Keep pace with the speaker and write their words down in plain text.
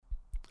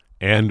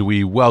And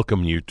we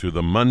welcome you to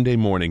the Monday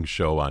Morning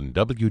Show on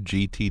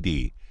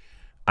WGTD.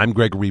 I'm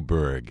Gregory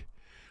Berg.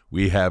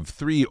 We have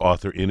 3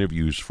 author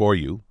interviews for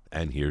you,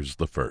 and here's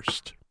the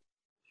first.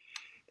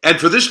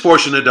 And for this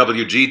portion of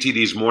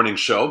WGTD's morning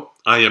show,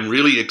 I am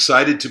really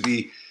excited to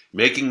be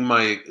making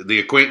the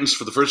acquaintance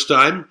for the first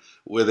time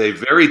with a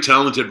very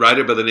talented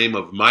writer by the name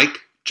of Mike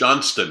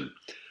Johnston.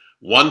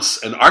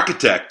 Once an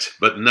architect,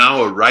 but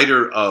now a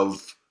writer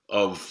of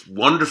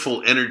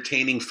wonderful,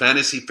 entertaining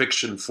fantasy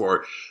fiction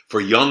for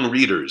young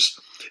readers.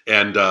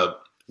 And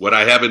what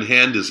I have in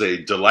hand is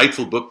a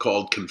delightful book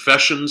called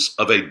Confessions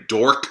of a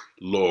Dork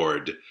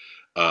Lord,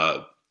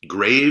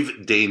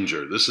 Grave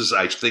Danger. This is,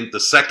 I think, the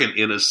second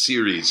in a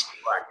series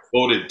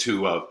devoted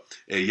to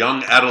a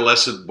young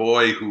adolescent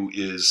boy who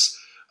is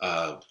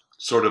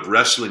sort of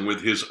wrestling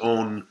with his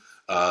own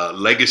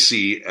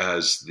legacy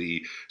as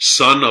the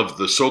son of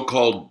the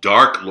so-called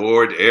Dark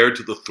Lord, heir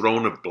to the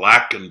throne of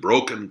black and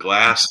broken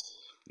glass,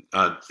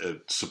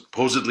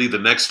 supposedly the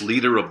next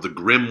leader of the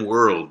grim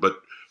world, but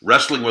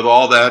wrestling with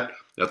all that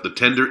at the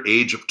tender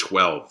age of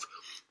 12.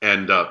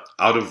 And out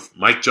of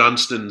Mike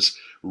Johnston's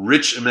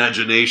rich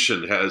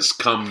imagination has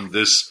come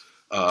this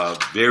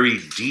very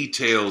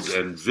detailed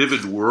and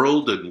vivid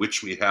world in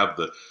which we have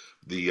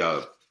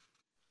the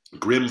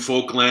grim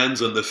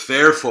folklands and the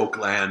fair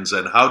folklands,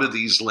 and how do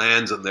these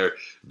lands and their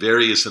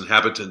various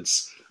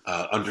inhabitants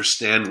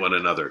understand one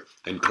another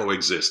and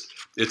coexist.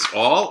 It's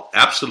all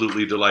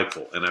absolutely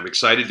delightful, and I'm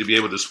excited to be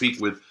able to speak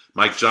with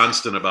Mike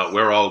Johnston about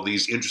where all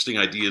these interesting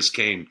ideas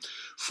came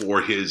for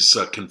his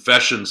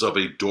Confessions of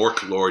a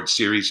Dork Lord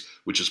series,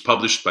 which is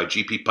published by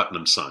G.P.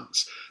 Putnam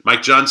Sons.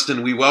 Mike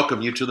Johnston, we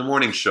welcome you to the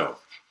morning show.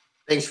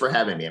 Thanks for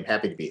having me. I'm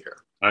happy to be here.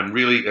 I'm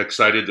really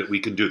excited that we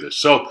can do this.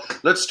 So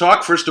let's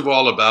talk first of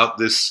all about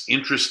this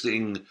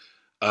interesting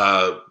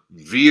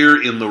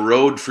veer in the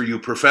road for you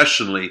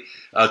professionally.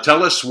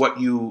 Tell us what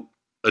you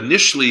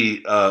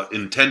initially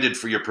intended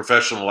for your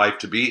professional life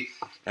to be,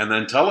 and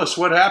then tell us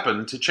what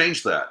happened to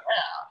change that.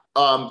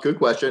 Good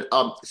question.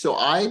 So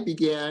I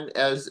began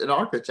as an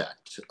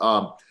architect.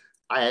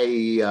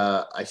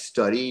 I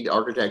studied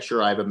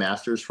architecture. I have a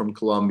master's from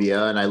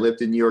Columbia, and I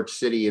lived in New York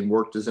City and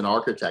worked as an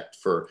architect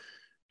for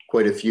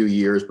quite a few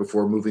years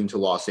before moving to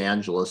Los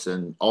Angeles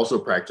and also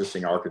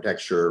practicing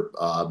architecture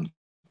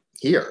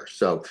here.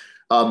 So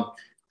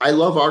I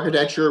love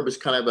architecture. It was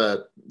kind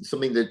of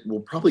something that will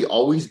probably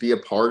always be a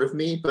part of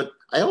me, but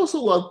I also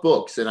love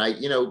books. And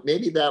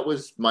maybe that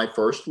was my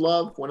first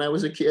love when I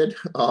was a kid.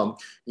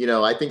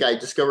 I think I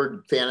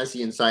discovered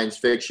fantasy and science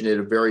fiction at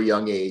a very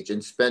young age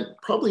and spent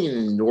probably an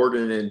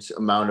inordinate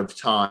amount of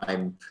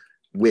time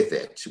with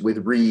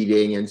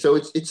reading. And so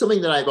it's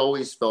something that I've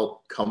always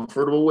felt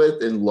comfortable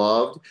with and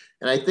loved.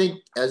 And I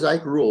think as I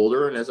grew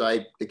older and as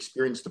I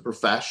experienced the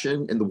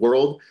profession in the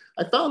world,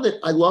 I found that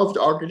I loved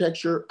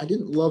architecture. I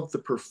didn't love the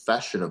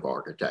profession of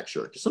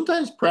architecture, because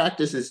sometimes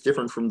practice is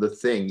different from the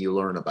thing you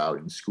learn about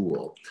in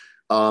school.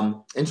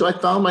 And so I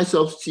found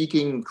myself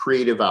seeking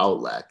creative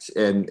outlets,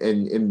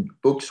 and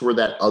books were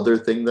that other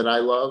thing that I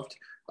loved.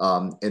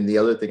 And the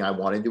other thing I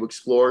wanted to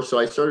explore. So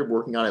I started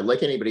working on it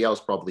like anybody else,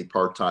 probably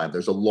part-time.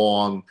 There's a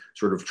long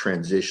sort of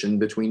transition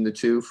between the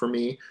two for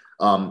me.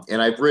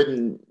 And I've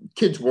written,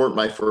 kids weren't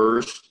my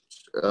first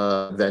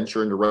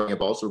venture into writing.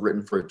 I've also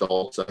written for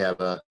adults. I have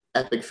a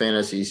epic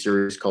fantasy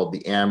series called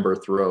The Amber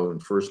Throne,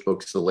 first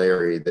book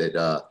Solari,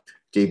 that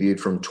debuted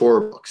from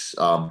Tor Books.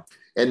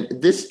 And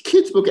this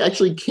kids book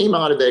actually came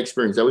out of that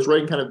experience. I was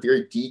writing kind of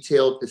very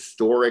detailed,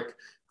 historic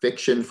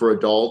fiction for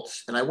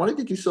adults, and I wanted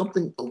to do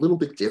something a little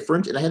bit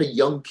different. And I had a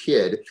young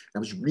kid, and I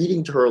was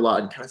reading to her a lot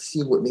and kind of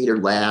seeing what made her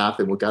laugh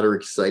and what got her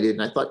excited.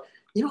 And I thought,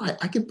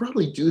 I could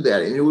probably do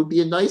that, and it would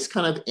be a nice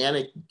kind of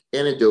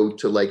antidote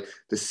to like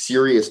the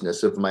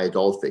seriousness of my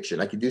adult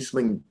fiction. I could do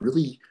something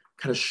really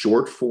kind of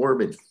short form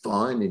and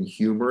fun and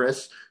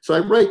humorous. So I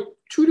write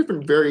two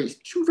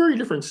very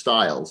different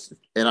styles,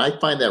 and I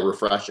find that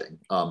refreshing.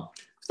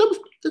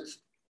 That's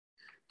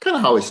kind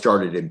of how I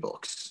started in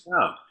books.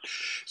 Yeah.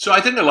 So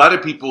I think a lot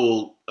of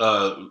people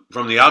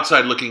from the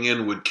outside looking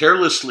in would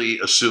carelessly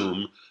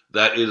assume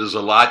that it is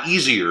a lot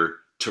easier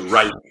to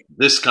write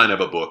this kind of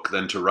a book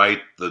than to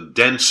write the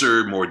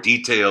denser, more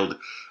detailed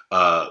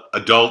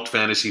adult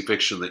fantasy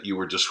fiction that you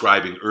were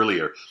describing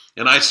earlier.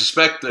 And I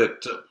suspect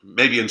that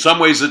maybe in some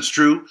ways it's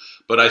true,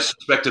 but I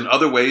suspect in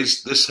other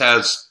ways this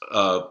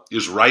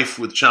is rife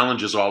with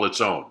challenges all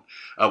its own.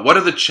 What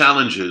are the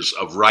challenges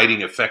of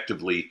writing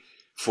effectively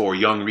for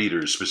young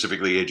readers,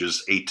 specifically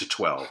ages 8 to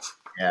 12?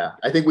 Yeah,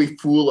 I think we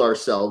fool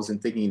ourselves in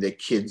thinking that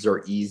kids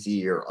are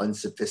easy or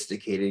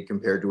unsophisticated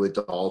compared to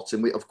adults.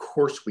 And of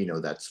course we know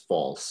that's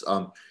false.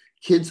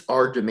 Kids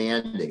are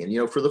demanding.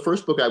 And, for the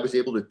first book, I was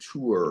able to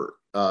tour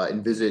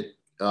and visit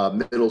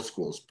middle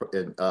schools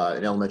and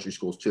elementary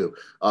schools too,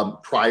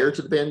 prior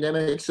to the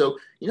pandemic. So,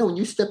 when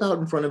you step out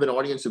in front of an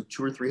audience of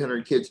 200 or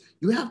 300 kids,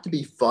 you have to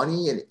be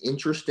funny and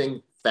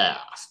interesting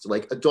fast.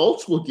 Like,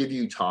 adults will give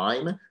you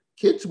time,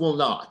 Kids will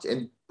not.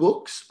 And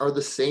books are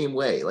the same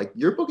way. Like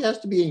your book has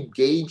to be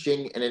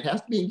engaging, and it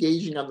has to be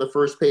engaging on the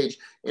first page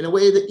in a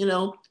way that,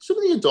 some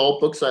of the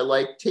adult books I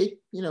like take,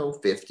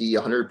 50,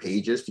 100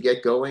 pages to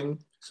get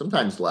going,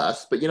 sometimes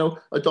less. But,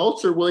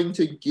 adults are willing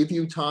to give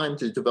you time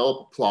to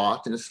develop a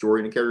plot and a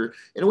story and a character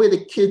in a way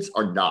that kids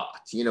are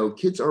not.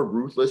 Kids are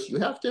ruthless. You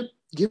have to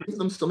give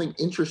them something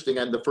interesting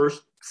on the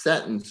first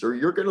sentence or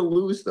you're going to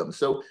lose them.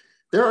 So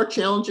there are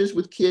challenges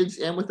with kids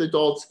and with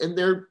adults, and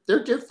they're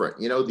different.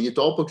 The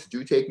adult books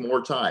do take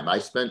more time. I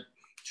spent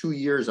 2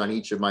 years on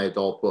each of my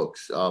adult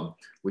books,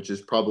 which is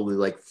probably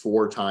like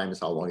 4 times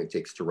how long it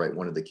takes to write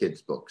one of the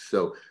kids' books.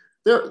 So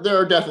there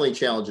are definitely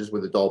challenges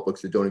with adult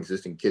books that don't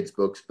exist in kids'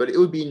 books, but it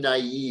would be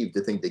naive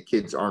to think that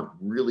kids aren't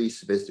really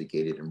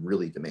sophisticated and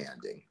really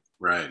demanding.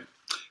 Right.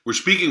 We're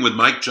speaking with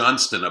Mike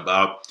Johnston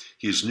about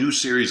his new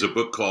series of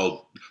book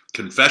called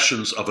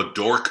Confessions of a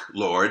Dork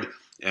Lord.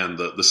 And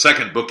the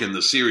second book in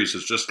the series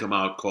has just come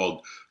out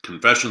called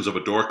Confessions of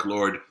a Dork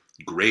Lord,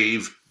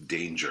 Grave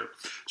Danger.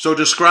 So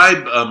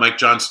describe, Mike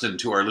Johnston,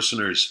 to our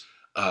listeners,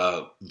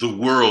 the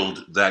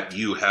world that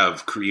you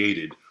have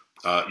created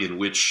in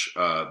which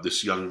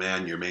this young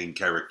man, your main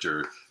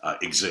character,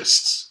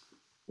 exists.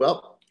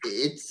 Well,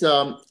 it's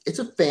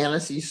a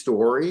fantasy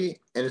story,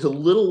 and it's a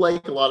little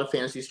like a lot of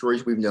fantasy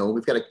stories we've known.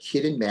 We've got a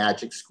kid in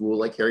magic school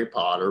like Harry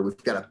Potter.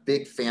 We've got a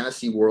big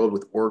fantasy world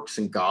with orcs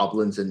and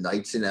goblins and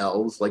knights and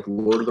elves like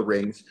Lord of the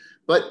Rings.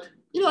 But,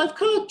 I've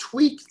kind of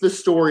tweaked the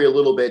story a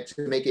little bit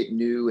to make it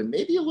new and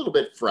maybe a little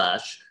bit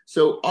fresh.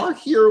 So our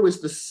hero is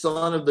the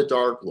son of the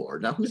Dark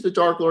Lord. Now, who's the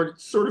Dark Lord?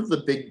 It's sort of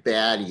the big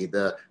baddie,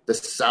 the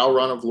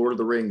Sauron of Lord of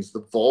the Rings,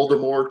 the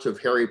Voldemort of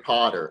Harry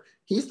Potter.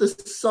 He's the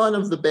son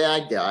of the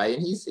bad guy,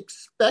 and he's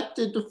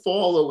expected to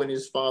follow in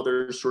his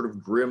father's sort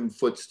of grim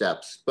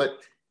footsteps. But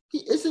he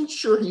isn't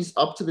sure he's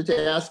up to the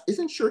task,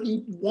 isn't sure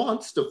he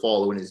wants to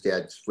follow in his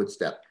dad's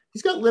footsteps.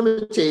 He's got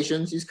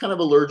limitations. He's kind of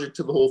allergic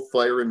to the whole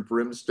fire and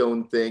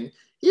brimstone thing.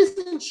 He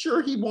isn't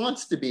sure he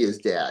wants to be his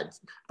dad,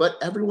 but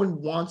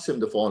everyone wants him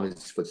to follow in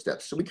his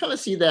footsteps. So we kind of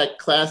see that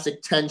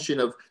classic tension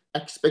of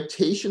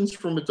expectations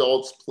from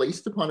adults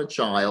placed upon a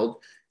child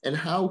and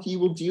how he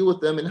will deal with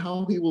them and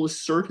how he will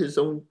assert his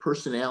own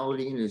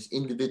personality and his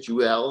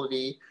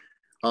individuality,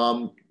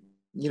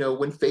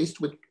 when faced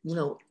with,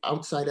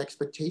 outside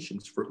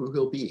expectations for who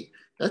he'll be.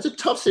 That's a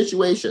tough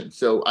situation.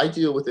 So I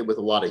deal with it with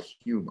a lot of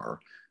humor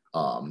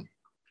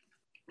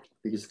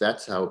because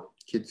that's how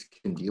kids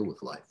can deal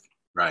with life.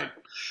 Right.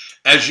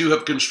 As you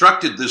have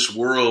constructed this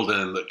world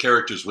and the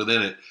characters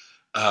within it,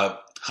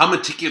 how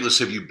meticulous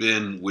have you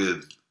been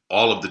with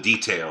all of the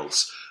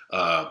details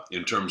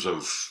in terms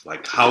of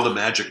like how the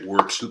magic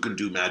works, who can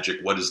do magic,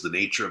 what is the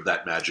nature of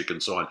that magic,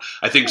 and so on?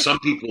 I think some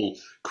people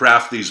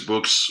craft these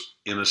books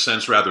in a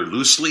sense rather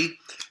loosely,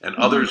 and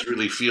others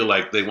really feel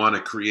like they want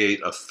to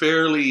create a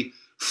fairly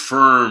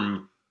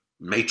firm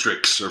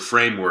matrix or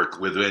framework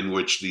within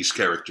which these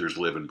characters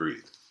live and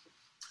breathe.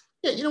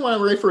 Yeah, when I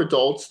write for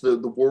adults, the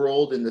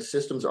world and the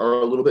systems are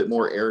a little bit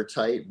more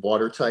airtight,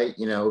 watertight.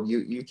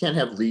 You can't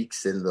have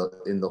leaks in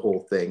the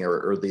whole thing,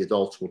 or the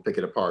adults will pick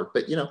it apart.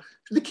 But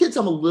for the kids,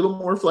 I'm a little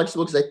more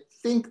flexible because I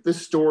think the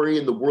story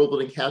and the world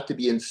building have to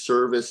be in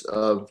service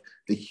of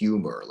the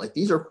humor. Like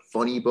these are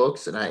funny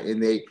books,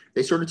 and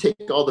they sort of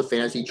take all the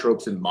fantasy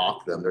tropes and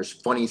mock them. There's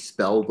funny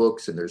spell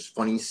books and there's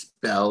funny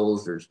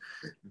spells. There's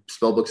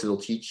spell books that'll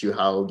teach you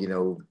how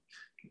to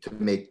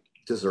make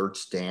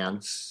desserts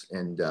dance,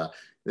 and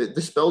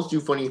the spells do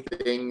funny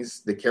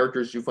things. The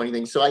characters do funny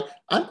things. So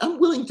I'm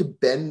willing to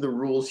bend the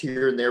rules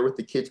here and there with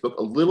the kids' book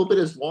a little bit,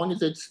 as long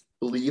as it's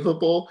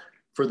believable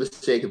for the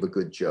sake of a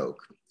good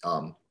joke.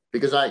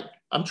 Because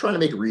I'm trying to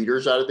make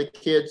readers out of the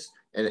kids,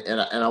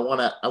 and I want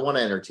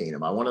to entertain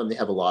them. I want them to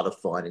have a lot of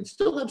fun and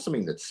still have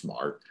something that's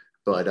smart.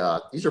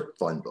 But these are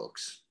fun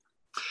books.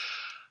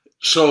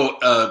 So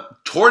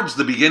towards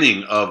the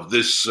beginning of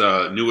this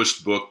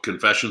newest book,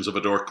 Confessions of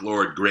a Dork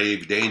Lord,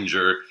 Grave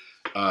Danger,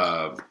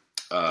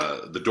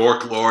 the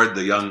Dork Lord,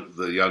 the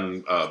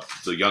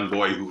young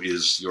boy who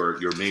is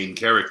your main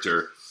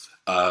character,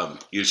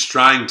 is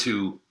trying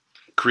to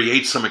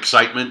create some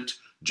excitement,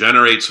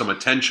 generate some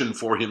attention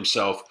for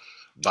himself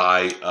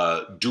by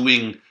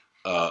doing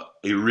a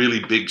really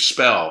big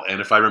spell.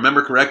 And if I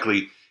remember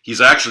correctly, he's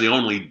actually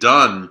only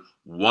done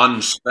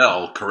one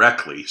spell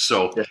correctly.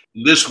 So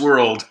in this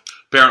world,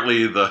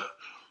 apparently the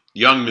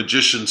young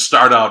magicians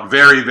start out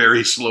very,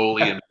 very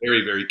slowly and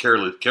very, very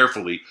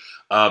carefully.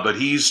 But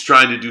he's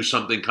trying to do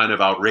something kind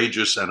of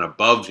outrageous and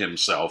above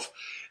himself.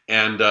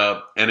 And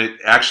it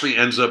actually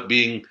ends up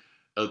being,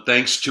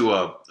 thanks to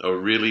a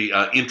really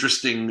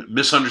interesting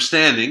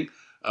misunderstanding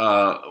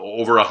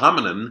over a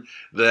hominin,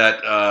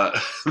 that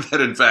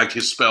that in fact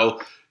his spell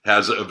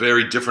has a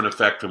very different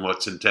effect from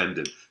what's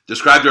intended.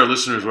 Describe to our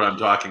listeners what I'm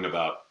talking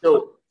about.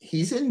 So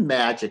he's in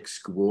magic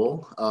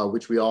school,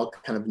 which we all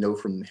kind of know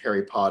from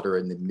Harry Potter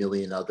and the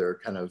million other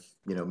kind of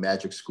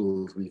magic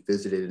schools we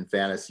visited in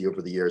fantasy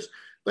over the years.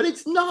 But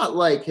it's not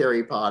like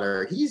Harry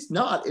Potter. He's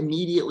not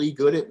immediately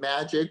good at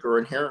magic or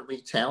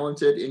inherently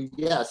talented. And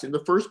yes, in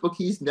the first book,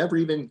 he's never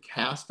even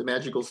cast a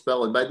magical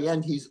spell. And by the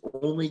end, he's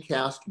only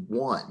cast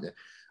one.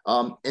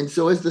 And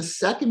so as the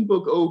second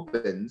book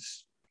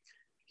opens,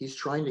 he's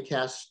trying to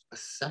cast a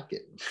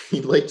second.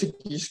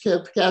 He's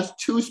cast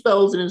two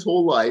spells in his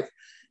whole life.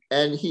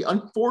 And he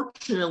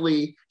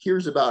unfortunately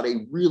hears about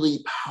a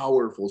really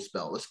powerful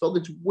spell, a spell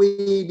that's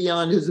way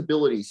beyond his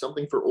ability,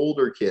 something for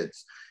older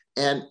kids.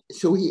 And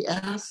so he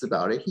asks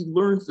about it. He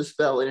learns the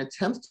spell and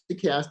attempts to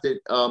cast it,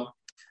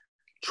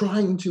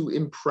 trying to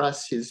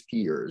impress his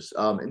peers,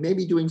 and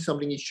maybe doing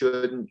something he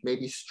shouldn't,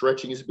 maybe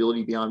stretching his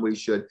ability beyond what he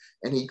should.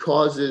 And he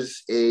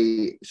causes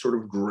a sort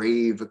of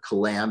grave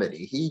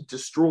calamity. He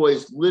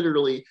destroys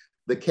literally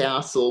the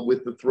castle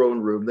with the throne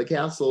room, the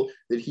castle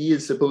that he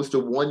is supposed to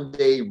one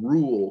day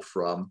rule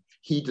from,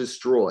 he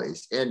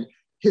destroys. And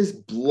his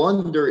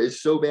blunder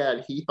is so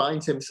bad, he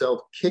finds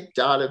himself kicked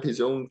out of his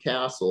own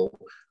castle,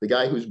 the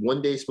guy who's one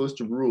day supposed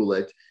to rule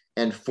it,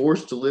 and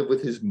forced to live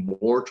with his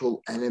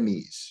mortal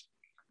enemies,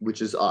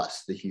 which is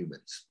us, the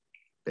humans,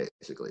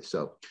 basically.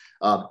 So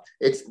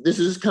this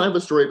is kind of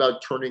a story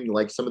about turning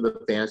like some of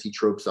the fantasy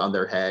tropes on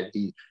their head.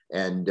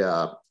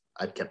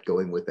 I've kept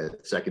going with the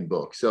second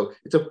book. So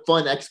it's a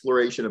fun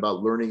exploration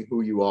about learning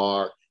who you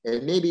are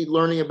and maybe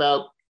learning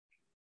about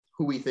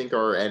who we think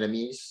are our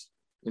enemies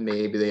and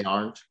maybe they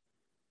aren't.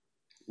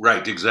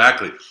 Right,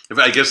 exactly.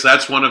 I guess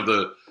that's one of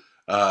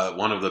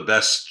the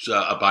best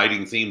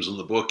abiding themes in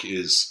the book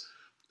is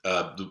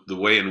the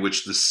way in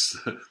which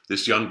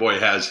this young boy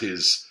has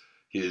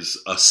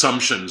his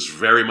assumptions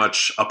very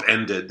much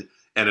upended,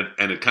 and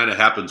it kind of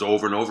happens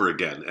over and over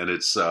again, and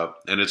it's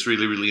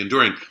really, really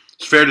enduring.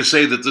 It's fair to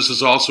say that this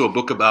is also a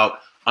book about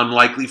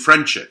unlikely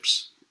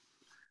friendships.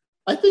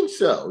 I think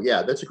so.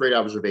 Yeah, that's a great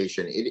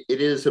observation.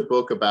 It is a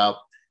book about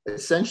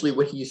essentially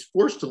when he's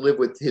forced to live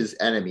with his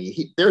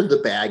enemy. They're the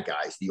bad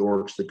guys, the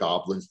orcs, the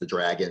goblins, the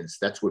dragons.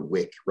 That's what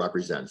Wick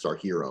represents, our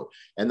hero.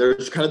 And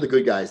there's kind of the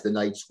good guys, the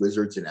knights,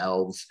 wizards, and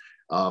elves.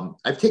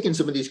 I've taken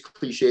some of these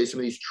cliches,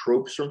 some of these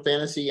tropes from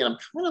fantasy, and I'm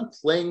kind of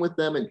playing with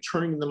them and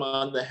turning them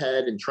on the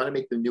head and trying to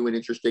make them new and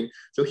interesting.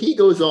 So he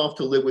goes off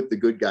to live with the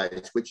good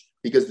guys, which,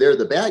 because they're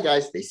the bad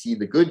guys, they see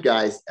the good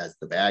guys as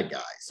the bad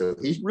guys. So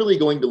he's really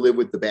going to live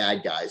with the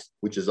bad guys,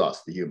 which is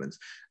us, the humans.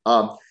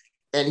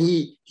 And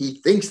he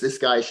thinks this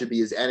guy should be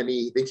his enemy.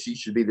 He thinks he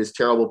should be this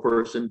terrible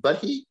person, but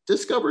he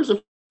discovers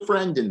a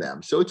friend in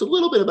them. So it's a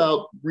little bit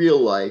about real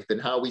life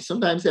and how we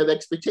sometimes have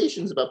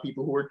expectations about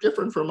people who are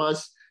different from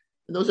us.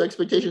 And those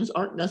expectations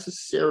aren't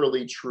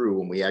necessarily true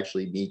when we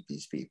actually meet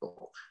these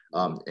people.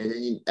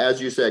 And as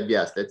you said,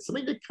 yes, that's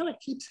something that kind of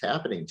keeps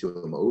happening to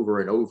them over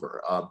and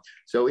over.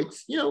 So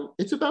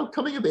it's about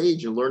coming of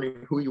age and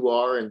learning who you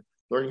are and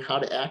learning how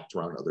to act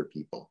around other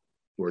people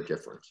who are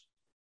different.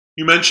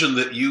 You mentioned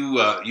that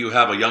you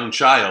have a young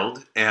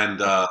child,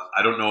 and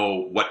I don't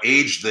know what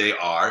age they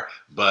are,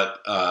 but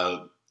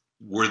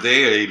were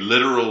they a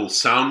literal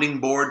sounding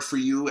board for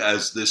you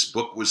as this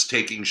book was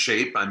taking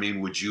shape? I mean,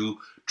 would you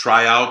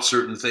try out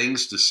certain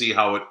things to see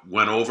how it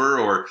went over,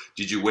 or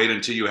did you wait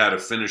until you had a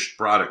finished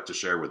product to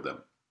share with them?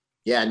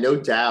 Yeah, no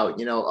doubt.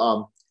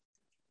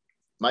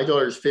 My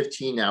daughter's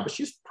 15 now, but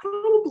she's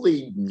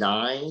probably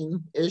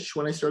 9-ish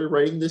when I started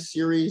writing this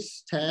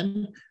series,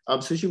 10.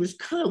 So she was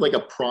kind of like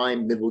a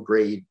prime middle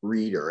grade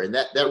reader. And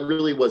that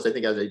really was, I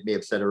think, as I may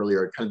have said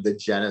earlier, kind of the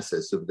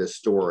genesis of this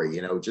story.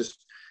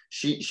 Just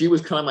she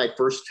was kind of my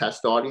first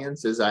test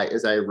audience as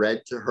I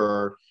read to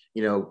her,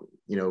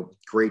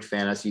 great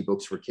fantasy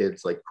books for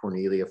kids like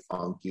Cornelia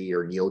Funke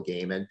or Neil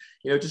Gaiman,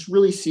 just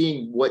really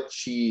seeing what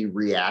she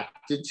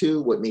reacted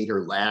to, what made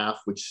her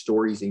laugh, which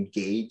stories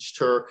engaged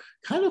her,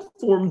 kind of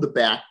formed the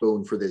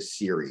backbone for this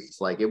series.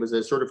 Like it was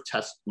a sort of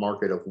test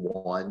market of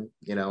one,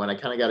 and I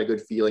kind of got a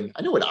good feeling.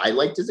 I know what I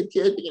liked as a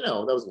kid, but,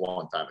 that was a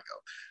long time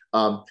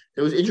ago.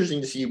 It was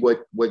interesting to see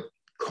what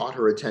caught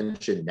her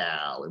attention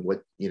now and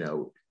what,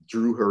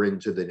 drew her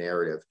into the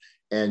narrative.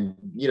 And,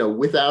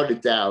 without a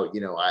doubt,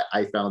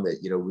 I found that,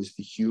 it was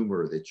the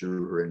humor that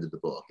drew her into the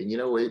book. And,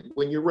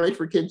 when you write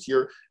for kids,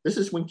 this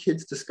is when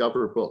kids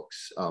discover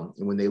books and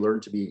when they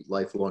learn to be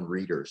lifelong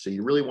readers. So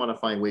you really want to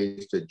find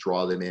ways to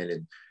draw them in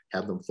and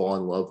have them fall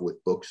in love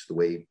with books the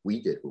way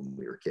we did when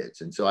we were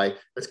kids. And so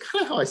that's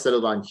kind of how I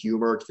settled on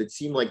humor, because it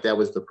seemed like that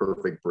was the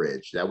perfect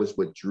bridge. That was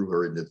what drew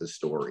her into the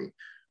story.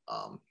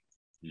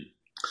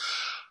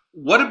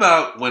 What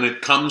about when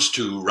it comes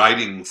to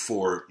writing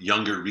for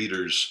younger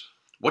readers?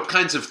 What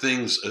kinds of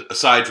things,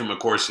 aside from, of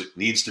course, it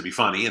needs to be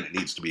funny and it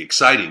needs to be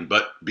exciting,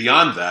 but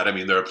beyond that, I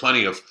mean, there are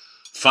plenty of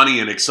funny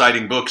and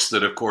exciting books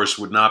that, of course,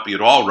 would not be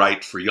at all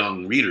right for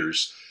young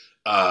readers.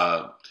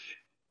 I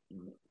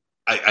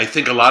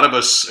think a lot of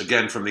us,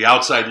 again, from the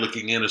outside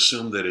looking in,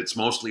 assume that it's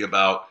mostly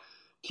about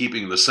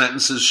keeping the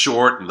sentences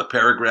short and the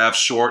paragraphs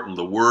short and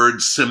the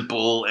words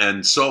simple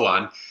and so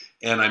on.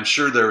 And I'm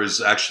sure there is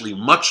actually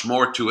much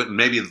more to it, and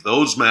maybe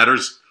those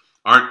matters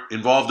aren't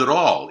involved at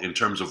all in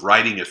terms of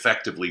writing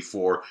effectively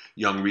for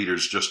young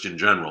readers just in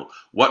general.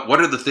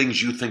 What are the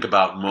things you think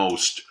about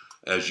most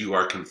as you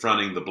are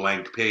confronting the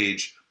blank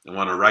page I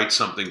want to write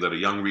something that a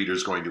young reader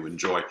is going to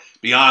enjoy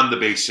beyond the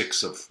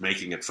basics of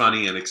making it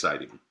funny and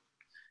exciting.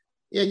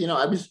 Yeah,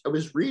 I was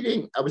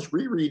rereading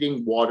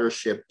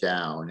Watership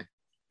Down,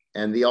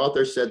 and the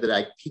author said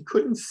that he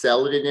couldn't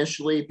sell it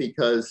initially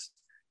because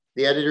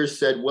the editor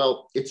said,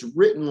 well, it's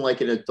written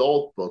like an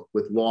adult book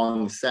with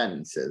long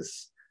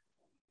sentences,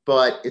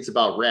 but it's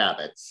about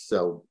rabbits,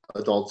 so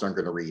adults aren't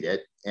going to read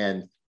it,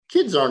 and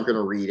kids aren't going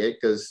to read it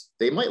because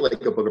they might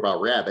like a book about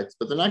rabbits,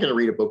 but they're not going to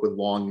read a book with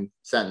long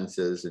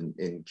sentences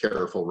and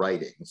careful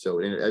writing. So,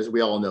 as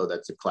we all know,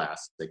 that's a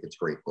classic. It's a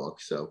great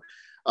book. So,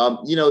 our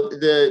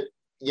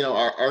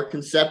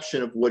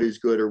conception of what is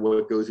good or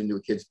what goes into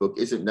a kid's book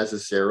isn't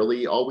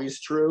necessarily always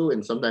true.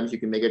 And sometimes you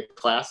can make a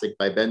classic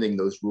by bending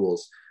those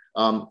rules.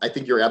 I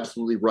think you're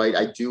absolutely right.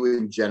 I do,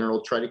 in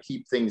general, try to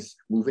keep things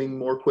moving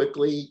more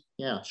quickly.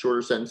 Yeah,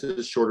 shorter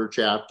sentences, shorter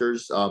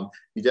chapters.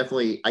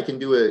 I can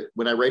do it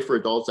when I write for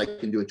adults. I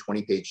can do a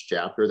 20-page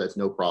chapter. That's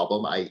no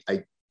problem. I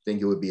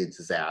think it would be a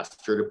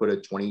disaster to put a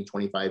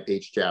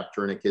 25-page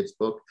chapter in a kid's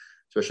book,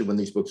 especially when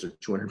these books are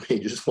 200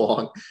 pages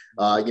long.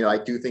 I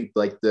do think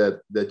like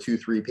the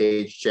 2-3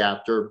 page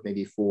chapter,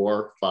 maybe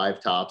 4,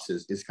 5 tops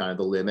is kind of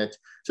the limit.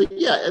 So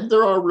yeah, and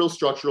there are real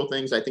structural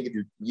things. I think if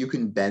you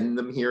can bend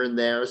them here and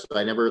there. So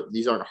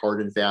these aren't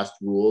hard and fast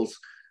rules.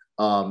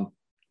 I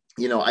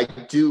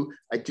do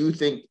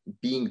think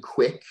being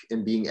quick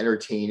and being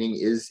entertaining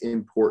is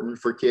important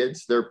for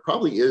kids. There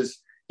probably is,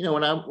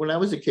 when I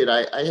was a kid,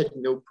 I had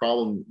no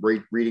problem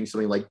reading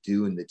something like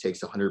Dune that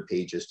takes 100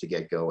 pages to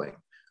get going.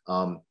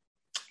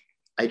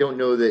 I don't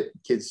know that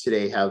kids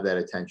today have that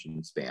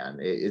attention span.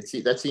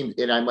 That seems,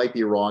 and I might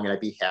be wrong, and I'd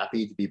be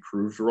happy to be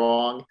proved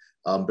wrong.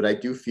 But I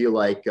do feel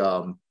like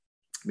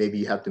maybe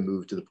you have to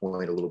move to the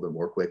point a little bit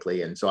more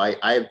quickly. And so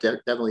I have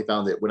definitely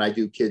found that when I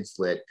do kids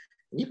lit,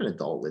 and even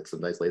adult lit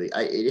sometimes lately,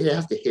 it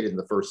has to hit in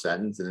the first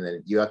sentence, and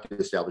then you have to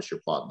establish your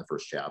plot in the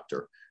first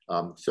chapter.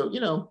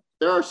 So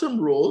there are some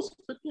rules,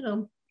 but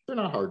they're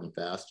not hard and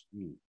fast.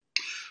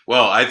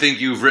 Well, I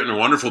think you've written a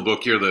wonderful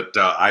book here that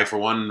I, for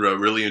one,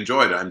 really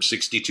enjoyed. I'm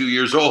 62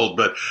 years old,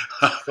 but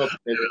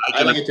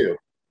I like it too.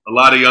 A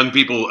lot of young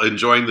people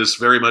enjoying this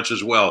very much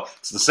as well.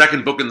 It's the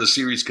second book in the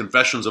series,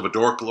 Confessions of a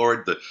Dork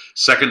Lord. The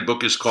second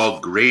book is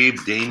called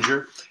Grave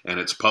Danger, and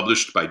it's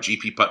published by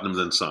G.P. Putnam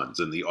and Sons.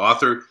 And the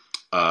author,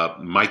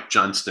 Mike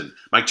Johnston.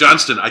 Mike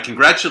Johnston, I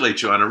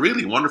congratulate you on a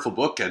really wonderful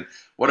book, and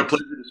what a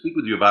pleasure to speak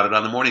with you about it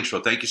on the morning show.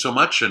 Thank you so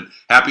much, and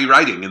happy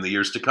writing in the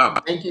years to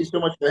come. Thank you so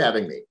much for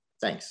having me.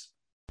 Thanks.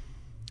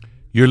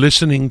 You're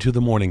listening to The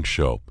Morning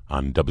Show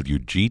on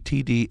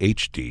WGTD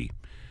HD,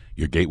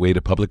 your gateway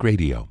to public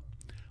radio.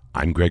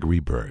 I'm Gregory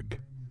Berg.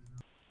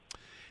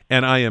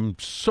 And I am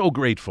so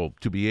grateful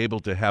to be able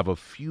to have a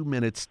few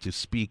minutes to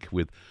speak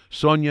with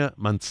Sonia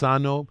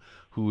Manzano,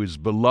 who is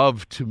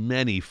beloved to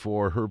many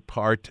for her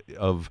part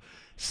of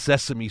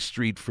Sesame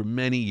Street for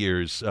many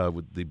years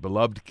with the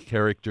beloved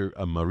character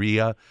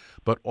Maria,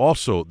 but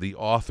also the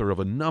author of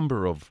a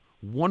number of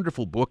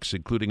wonderful books,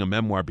 including a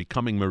memoir,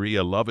 Becoming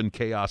Maria, Love and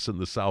Chaos in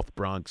the South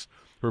Bronx.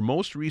 Her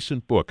most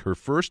recent book, her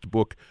first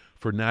book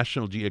for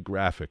National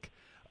Geographic,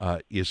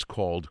 is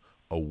called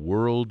A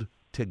World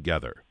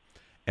Together.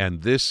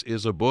 And this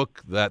is a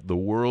book that the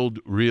world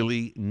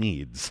really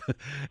needs.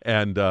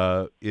 And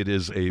it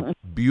is a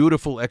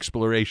beautiful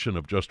exploration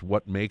of just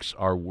what makes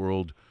our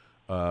world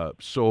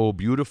so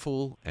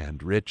beautiful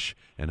and rich,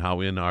 and how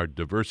in our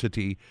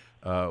diversity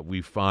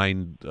we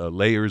find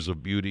layers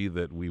of beauty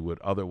that we would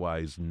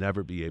otherwise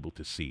never be able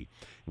to see.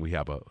 And we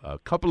have a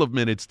couple of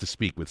minutes to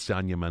speak with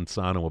Sonia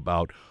Manzano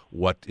about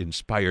what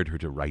inspired her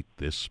to write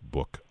this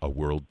book, A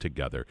World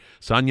Together.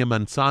 Sonia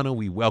Manzano,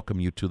 we welcome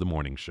you to the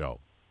morning show.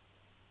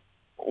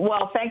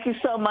 Well, thank you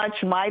so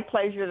much. My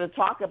pleasure to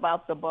talk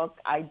about the book.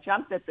 I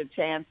jumped at the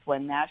chance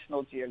when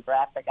National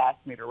Geographic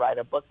asked me to write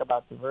a book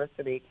about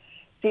diversity,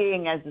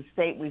 seeing as the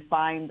state we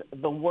find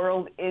the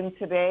world in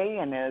today,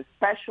 and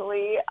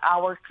especially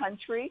our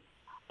country.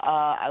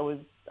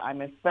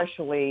 I'm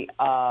especially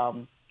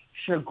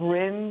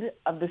chagrined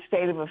of the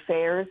state of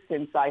affairs,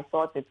 since I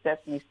thought that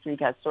Sesame Street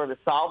had sort of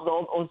solved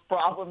all those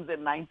problems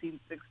in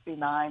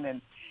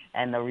 1969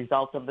 and the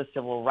result of the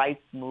civil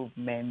rights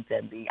movement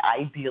and the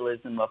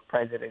idealism of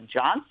President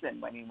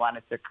Johnson when he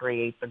wanted to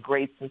create the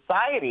Great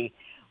Society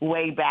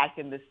way back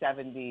in the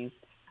 70s.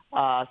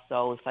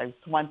 So if there's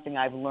one thing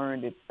I've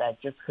learned, it's that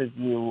just because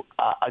you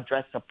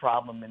address a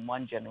problem in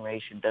one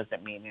generation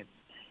doesn't mean it's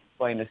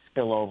going to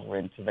spill over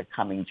into the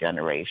coming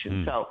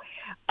generation. So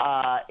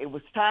it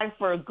was time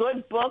for a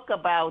good book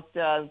about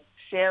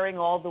sharing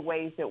all the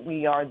ways that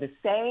we are the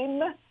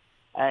same,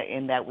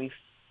 in that we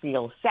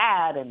feel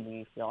sad and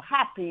we feel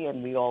happy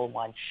and we all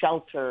want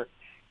shelter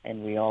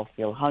and we all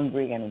feel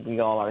hungry and we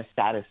all are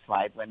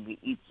satisfied when we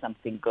eat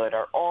something good,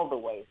 or all the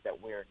ways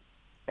that we're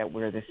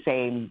the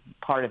same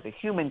part of the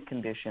human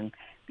condition.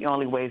 The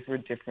only ways we're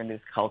different is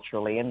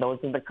culturally, and those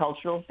are the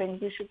cultural things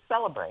we should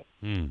celebrate.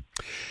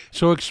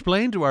 So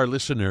explain to our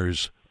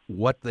listeners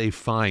what they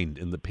find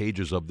in the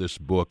pages of this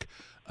book,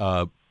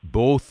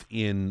 both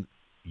in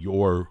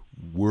your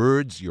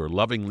words, your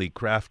lovingly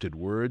crafted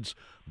words,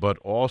 but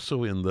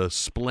also in the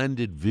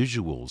splendid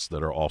visuals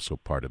that are also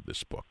part of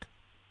this book.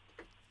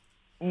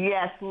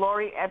 Yes,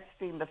 Laurie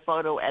Epstein, the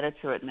photo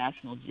editor at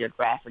National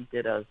Geographic,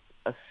 did a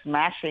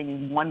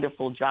smashing,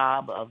 wonderful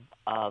job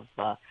of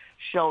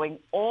showing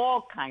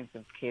all kinds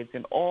of kids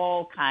in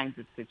all kinds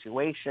of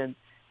situations.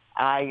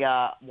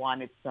 I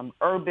wanted some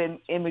urban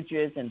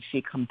images, and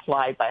she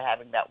complied by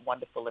having that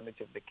wonderful image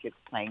of the kids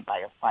playing by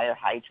a fire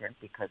hydrant,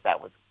 because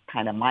that was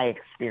kind of my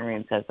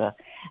experience as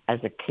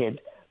a kid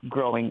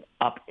growing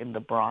up in the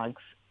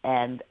Bronx.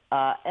 And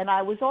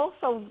I was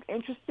also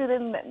interested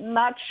in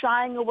not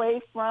shying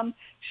away from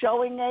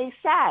showing a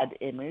sad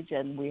image,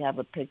 and we have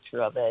a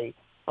picture of a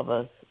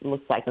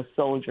looks like a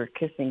soldier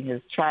kissing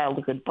his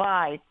child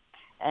goodbye,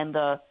 and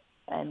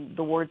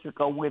the words that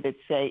go with it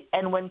say,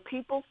 "And when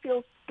people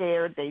feel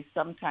scared, they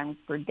sometimes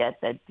forget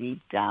that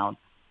deep down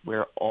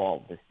we're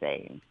all the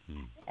same."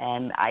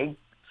 And I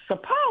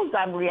suppose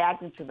I'm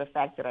reacting to the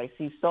fact that I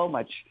see so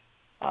much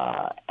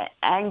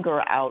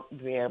anger out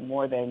there,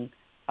 more than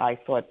I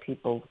thought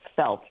people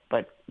felt,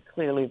 but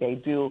clearly they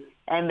do.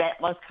 And that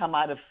must come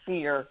out of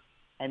fear,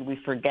 and we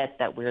forget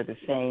that we're the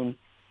same.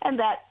 And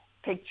that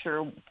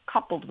picture,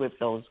 coupled with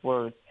those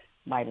words,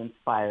 might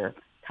inspire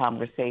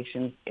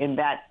conversations in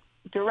that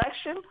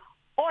direction,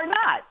 or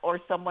not.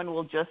 Or someone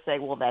will just say,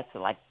 well, that's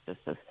like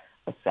just a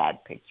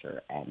sad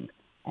picture, and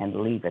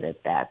leave it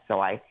at that. So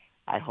I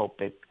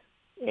hope it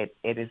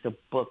is a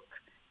book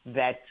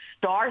that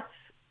starts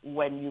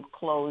when you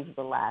close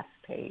the last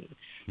page.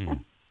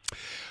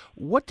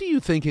 What do you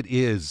think it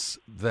is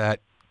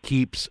that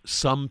keeps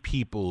some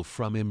people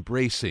from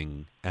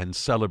embracing and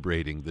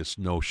celebrating this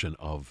notion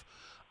of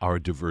our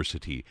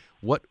diversity?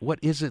 What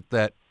is it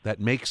that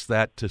makes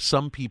that, to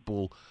some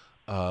people,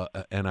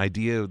 an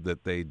idea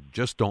that they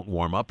just don't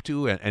warm up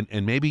to,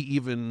 and maybe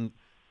even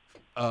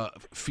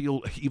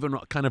feel even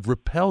kind of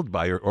repelled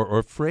by or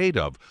afraid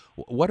of?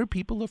 What are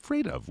people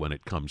afraid of when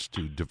it comes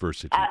to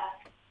diversity?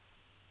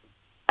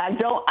 I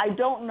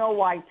don't know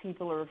why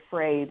people are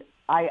afraid.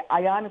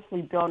 I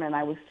honestly don't, and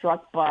I was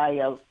struck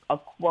by a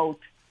quote.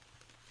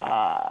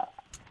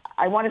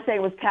 I want to say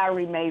it was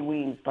Carrie Mae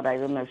Weems, but I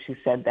don't know if she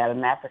said that,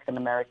 an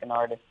African-American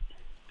artist.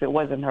 If it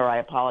wasn't her, I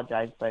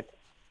apologize, but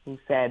who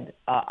said,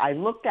 I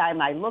look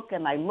and I look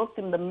and I look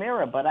in the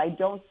mirror, but I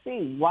don't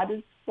see. What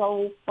is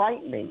so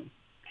frightening?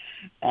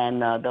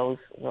 And those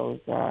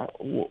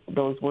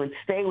words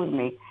stay with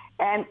me.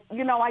 And,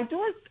 you know, I do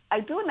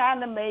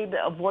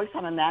a voice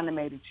on an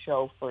animated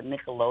show for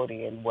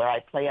Nickelodeon where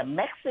I play a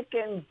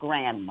Mexican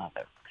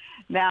grandmother.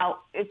 Now,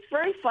 it's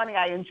very funny.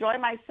 I enjoy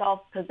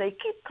myself because they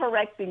keep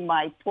correcting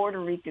my Puerto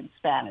Rican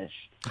Spanish,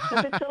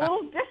 because it's a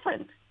little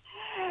different.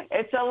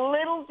 It's a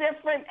little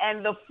different,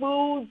 and the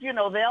foods, you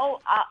know,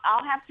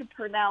 I'll have to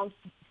pronounce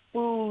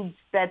foods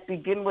that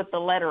begin with the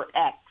letter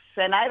X,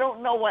 and I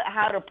don't know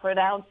how to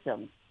pronounce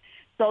them.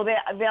 So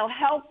they'll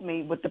help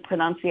me with the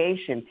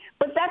pronunciation.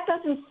 But that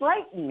doesn't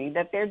frighten me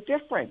that they're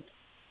different.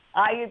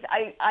 I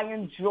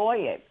enjoy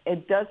it.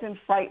 It doesn't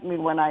frighten me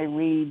when I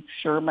read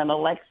Sherman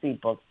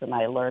Alexie books and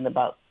I learn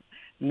about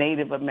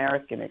Native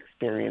American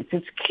experience.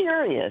 It's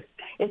curious.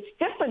 It's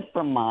different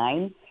from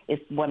mine.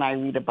 It's when I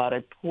read about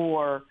a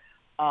poor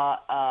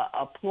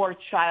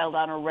child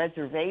on a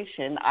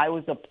reservation. I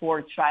was a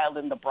poor child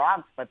in the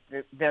Bronx, but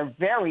they're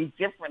very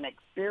different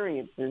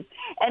experiences.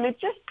 And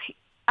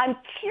I'm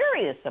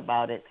curious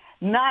about it,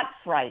 not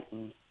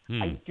frightened.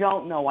 I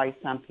don't know why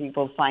some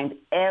people find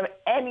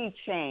any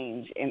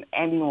change in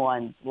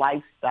anyone's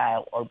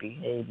lifestyle or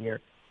behavior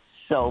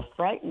so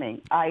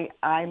frightening.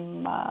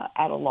 I'm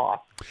at a loss.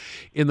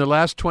 In the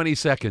last 20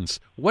 seconds,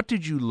 what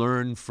did you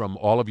learn from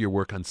all of your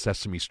work on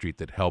Sesame Street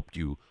that helped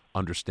you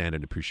understand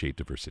and appreciate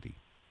diversity?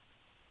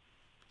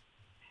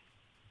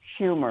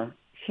 Humor.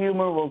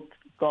 Humor will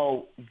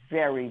go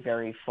very,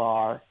 very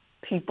far.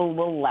 People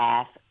will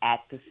laugh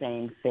at the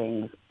same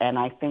things, and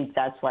I think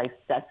that's why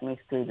Sesame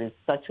Street is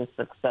such a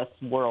success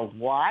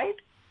worldwide,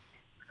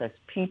 because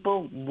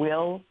people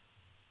will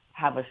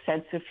have a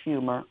sense of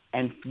humor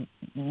and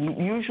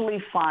usually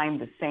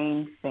find the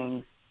same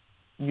things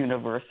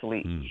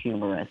universally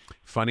humorous.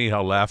 Funny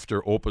how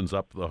laughter opens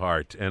up the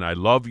heart. And I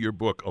love your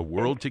book, A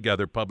World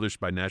Together,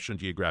 published by National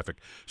Geographic.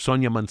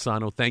 Sonia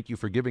Manzano, thank you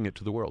for giving it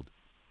to the world.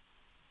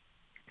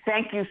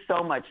 Thank you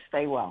so much.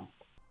 Stay well.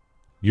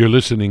 You're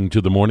listening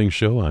to The Morning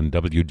Show on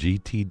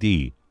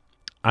WGTD.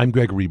 I'm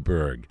Gregory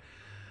Berg.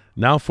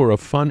 Now for a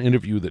fun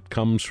interview that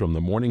comes from the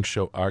Morning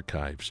Show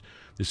archives.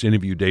 This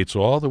interview dates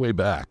all the way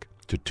back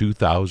to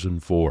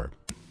 2004.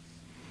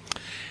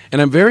 And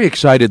I'm very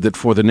excited that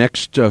for the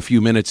next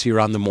few minutes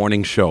here on The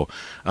Morning Show,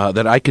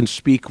 that I can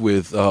speak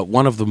with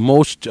one of the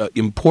most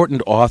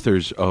important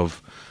authors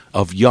of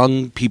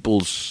young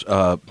people's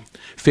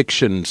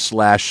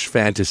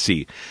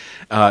fiction/fantasy.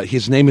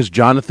 His name is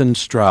Jonathan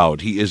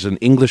Stroud. He is an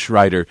English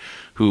writer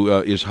who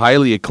is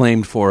highly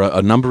acclaimed for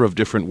a number of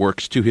different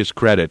works to his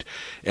credit,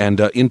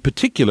 and in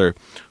particular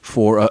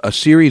for a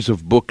series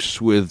of books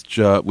which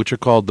are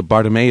called the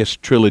Bartimaeus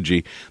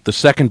Trilogy. The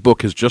second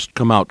book has just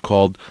come out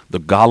called The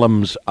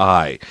Golem's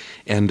Eye.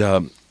 And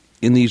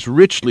in these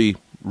richly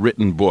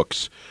written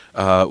books,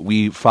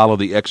 we follow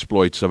the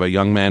exploits of a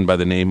young man by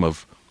the name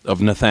of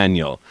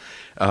Nathaniel,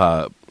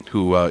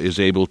 who is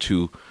able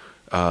to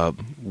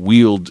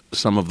wield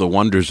some of the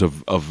wonders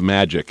of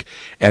magic.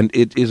 And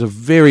it is a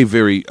very,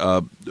 very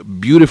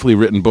beautifully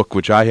written book,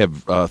 which I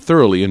have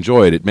thoroughly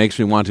enjoyed. It makes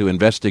me want to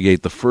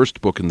investigate the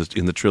first book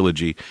in the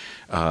trilogy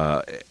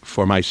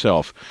for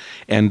myself.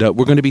 And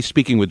we're going to be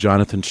speaking with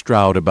Jonathan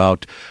Stroud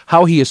about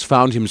how he has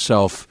found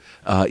himself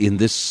in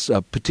this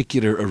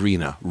particular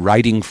arena,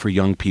 writing for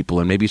young people,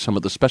 and maybe some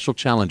of the special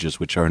challenges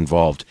which are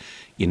involved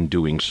in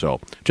doing so.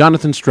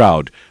 Jonathan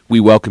Stroud, we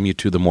welcome you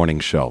to the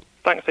morning show.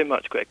 Thanks so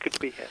much, Greg. Good to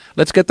be here.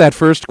 Let's get that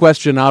first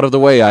question out of the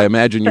way. I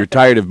imagine you're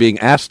tired of being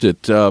asked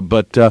it,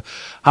 but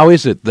how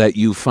is it that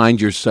you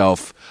find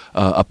yourself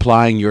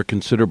applying your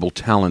considerable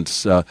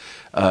talents to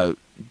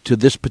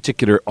this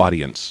particular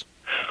audience?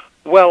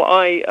 Well,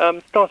 I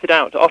started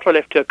out, after I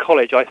left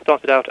college, I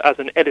started out as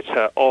an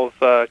editor of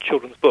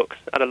children's books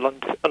at a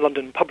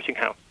London publishing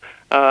house.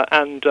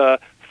 And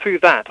through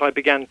that, I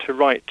began to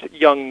write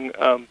young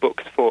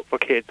books for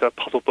kids,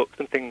 puzzle books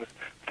and things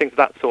of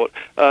that sort.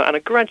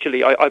 And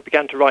gradually, I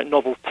began to write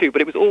novels too,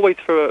 but it was always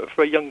for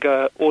a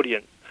younger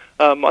audience.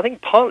 I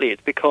think partly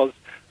it's because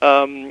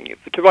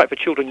to write for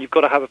children, you've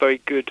got to have a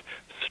very good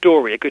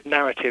story, a good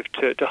narrative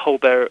to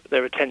hold their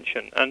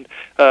attention. And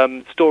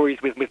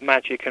stories with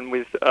magic and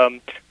with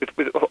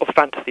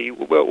fantasy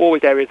were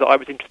always areas that I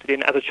was interested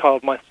in as a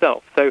child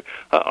myself. So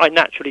I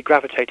naturally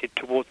gravitated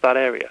towards that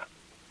area.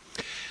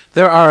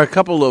 There are a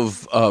couple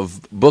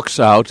of books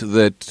out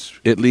that,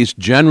 at least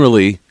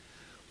generally,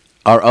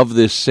 are of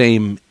this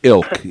same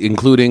ilk,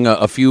 including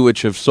a few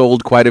which have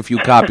sold quite a few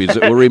copies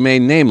that will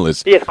remain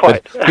nameless. Yes,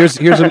 quite.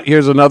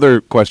 Here's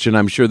another question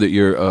I'm sure that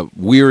you're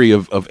weary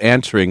of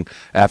answering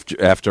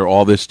after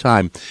all this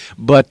time.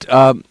 But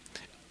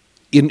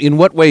in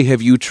what way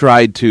have you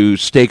tried to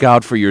stake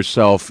out for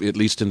yourself, at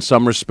least in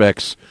some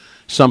respects,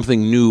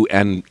 something new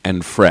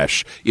and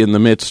fresh in the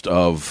midst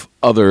of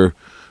other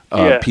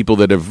people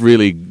that have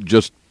really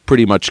just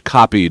pretty much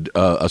copied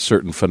a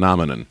certain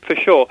phenomenon? For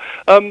sure.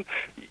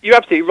 You're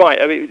absolutely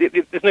right. I mean,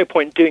 there's no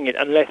point doing it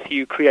unless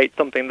you create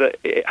something that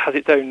it has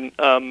its own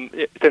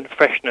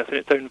freshness and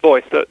its own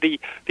voice. The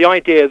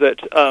idea that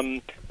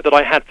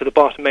I had for the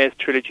Bartimaeus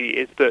trilogy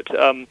is that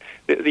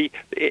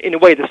in a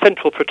way the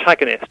central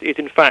protagonist is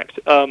in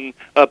fact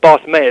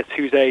Bartimaeus,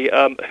 who's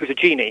a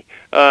genie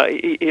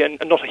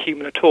and not a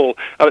human at all.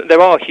 There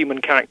are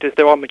human characters,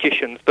 there are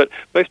magicians, but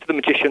most of the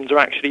magicians are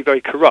actually very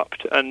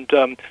corrupt and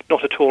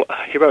not at all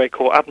heroic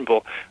or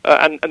admirable.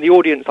 And the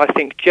audience, I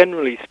think,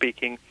 generally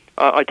speaking,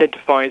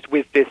 identifies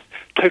with this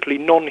totally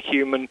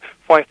non-human,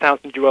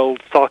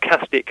 5,000-year-old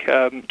sarcastic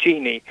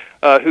genie,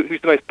 who's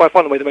by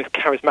far and away the most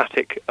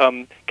charismatic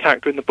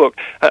character in the book.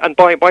 And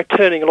by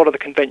turning a lot of the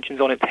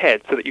conventions on its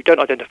head, so that you don't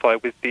identify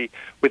with the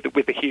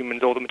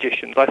humans or the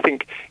magicians, I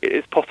think it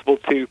is possible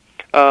to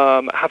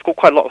have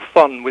quite a lot of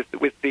fun with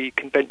the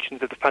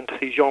conventions of the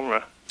fantasy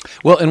genre.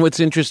 Well, and what's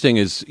interesting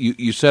is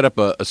you set up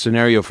a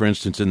scenario, for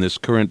instance, in this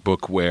current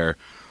book where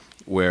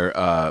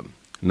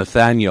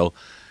Nathaniel,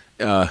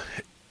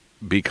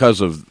 because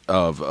of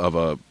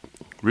a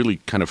really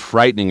kind of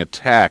frightening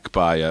attack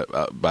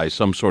by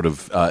some sort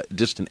of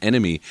distant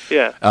enemy,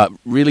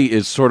 really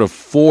is sort of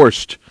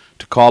forced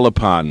to call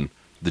upon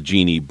the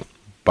genie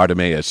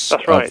Bartimaeus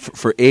That's right.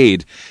 For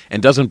aid,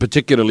 and doesn't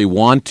particularly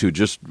want to,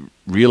 just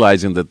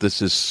realizing that this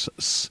is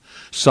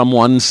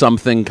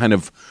something kind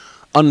of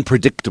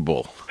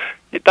unpredictable.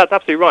 That's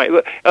absolutely right.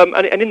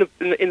 And in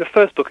the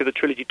first book of the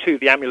trilogy too,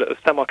 The Amulet of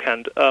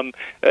Samarkand,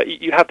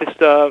 you have this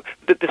the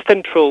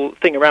central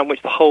thing around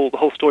which the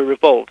whole story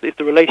revolves is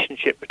the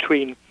relationship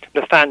between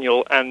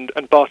Nathaniel and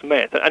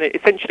Bartimaeus, and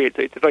essentially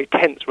it's a very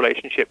tense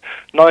relationship.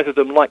 Neither of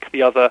them like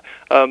the other.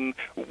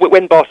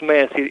 When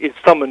Bartimaeus is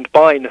summoned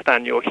by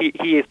Nathaniel,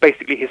 he is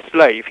basically his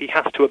slave. He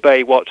has to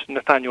obey what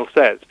Nathaniel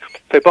says.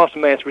 So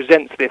Bartimaeus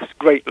resents this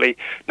greatly.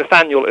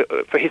 Nathaniel,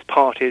 for his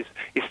part, is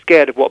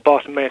scared of what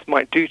Bartimaeus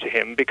might do to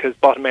him, because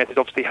Bartimaeus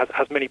obviously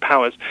has many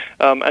powers,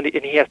 and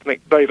he has to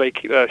make very, very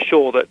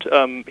sure that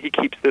he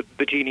keeps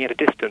the genie at a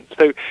distance.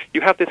 So you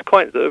have this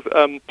quite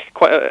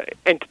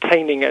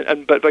entertaining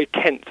but very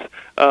tense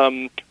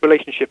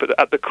relationship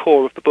at the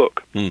core of the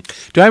book.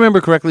 Do I remember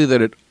correctly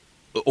that it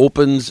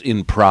opens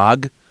in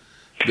Prague,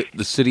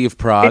 the city of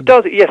Prague? It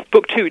does, yes.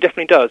 Book 2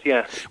 definitely does,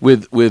 yeah.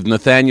 With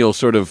Nathaniel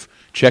sort of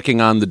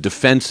checking on the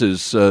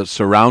defenses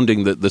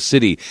surrounding the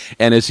city,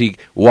 and as he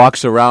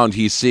walks around,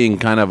 he's seeing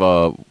kind of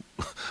a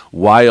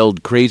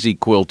wild, crazy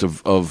quilt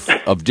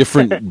of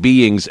different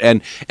beings,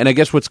 and I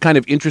guess what's kind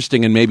of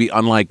interesting, and maybe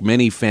unlike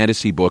many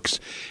fantasy books,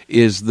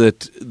 is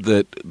that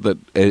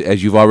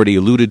as you've already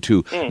alluded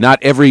to, not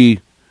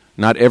every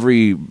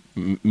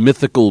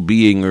mythical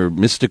being or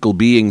mystical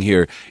being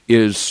here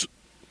is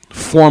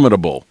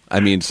formidable. I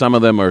mean, some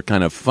of them are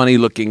kind of funny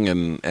looking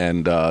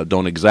and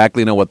don't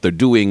exactly know what they're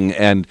doing,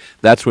 and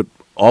that's what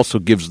also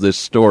gives this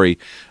story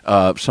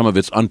some of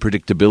its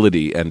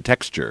unpredictability and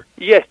texture.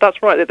 Yes,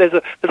 that's right. There's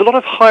a lot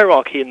of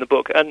hierarchy in the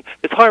book, and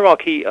there's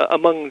hierarchy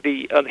among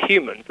the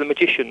humans, the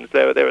magicians.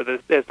 There's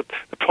the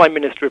Prime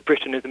Minister of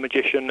Britain is a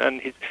magician, and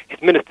his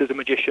ministers are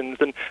magicians,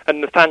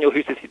 and Nathaniel,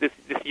 who's this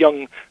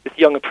young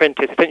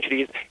apprentice,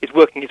 essentially is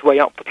working his way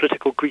up the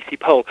political greasy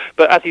pole.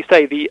 But as you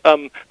say, there's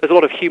a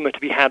lot of humour to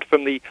be had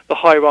from the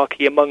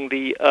hierarchy among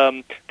the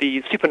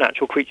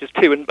supernatural creatures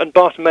too. And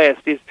Bartimaeus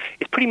is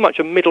pretty much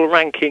a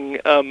middle-ranking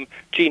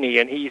genie,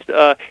 and he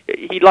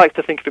likes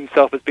to think of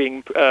himself as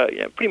being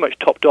pretty much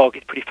top dog.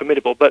 He's pretty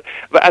formidable, but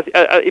as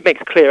it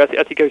makes clear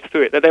as he goes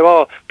through it that there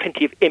are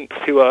plenty of imps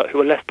who are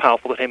less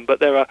powerful than him, but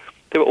there are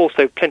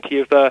also plenty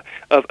of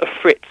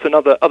frits and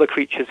other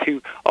creatures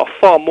who are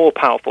far more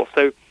powerful.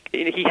 So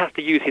he has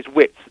to use his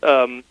wits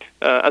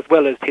as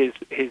well as his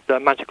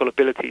magical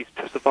abilities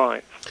to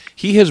survive.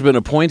 He has been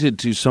appointed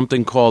to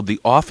something called the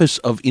Office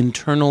of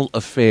Internal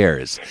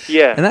Affairs.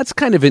 Yeah, and that's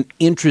kind of an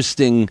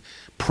interesting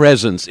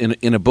presence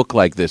in a book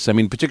like this. I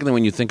mean, particularly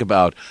when you think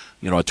about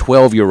a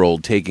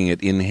 12-year-old taking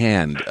it in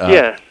hand.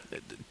 Yeah.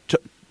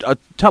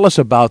 Tell us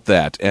about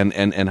that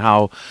and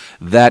how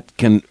that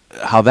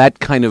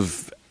kind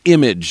of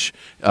image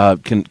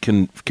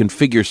can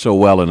figure so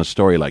well in a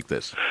story like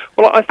this.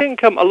 Well, I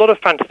think a lot of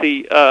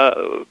fantasies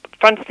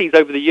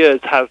over the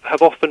years have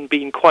often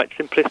been quite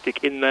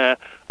simplistic in their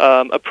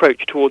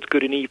approach towards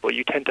good and evil.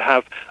 You tend to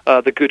have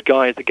the good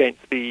guys against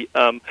the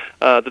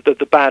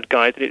bad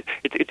guys, and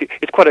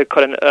it's quite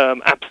an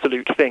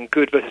absolute thing,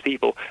 good versus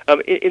evil.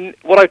 In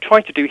what I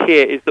try to do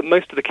here is that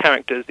most of the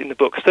characters in the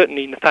book,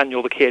 certainly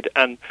Nathaniel the kid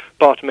and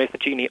Bartimaeus the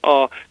genie,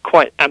 are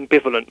quite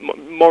ambivalent.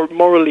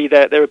 Morally,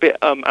 they're a bit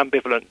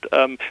ambivalent.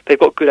 They've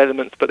got good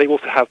elements, but they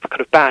also have kind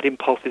of bad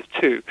impulses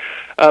too.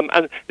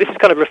 And this is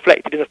kind of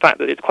reflected in the fact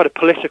that it's quite a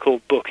political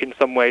book in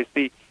some ways.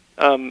 Their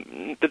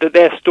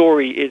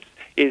story is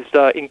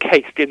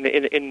encased in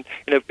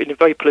a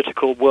very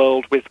political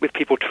world with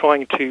people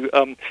trying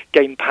to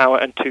gain power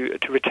and to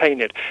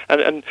retain it.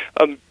 And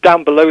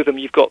down below them,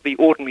 you've got the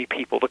ordinary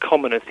people, the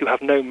commoners, who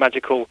have no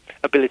magical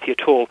ability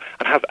at all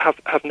and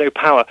have no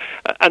power.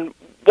 And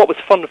what was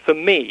fun for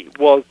me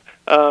was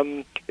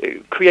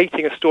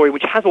creating a story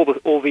which has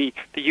all the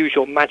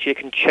usual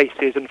magic and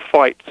chases and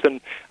fights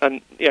and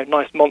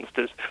nice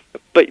monsters,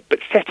 but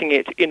setting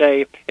it in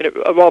a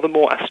rather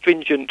more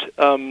astringent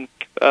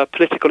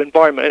political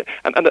environment,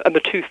 and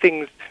the two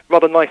things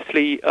rather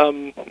nicely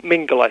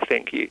mingle. I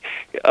think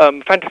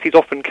fantasies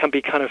often can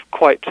be kind of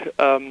quite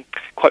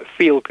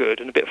feel good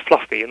and a bit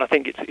fluffy, and I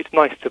think it's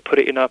nice to put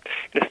it in a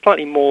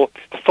slightly more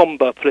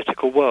somber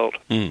political world.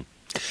 Mm.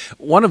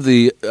 One of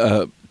the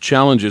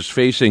challenges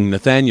facing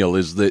Nathaniel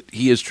is that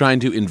he is trying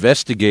to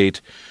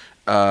investigate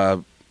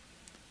some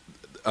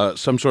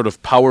sort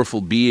of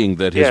powerful being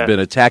that has been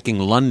attacking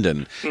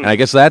London. And I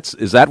guess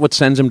is that what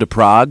sends him to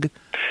Prague?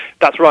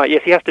 That's right.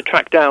 Yes, he has to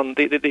track down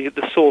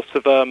the source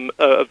of the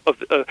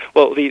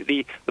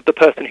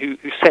person who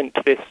sent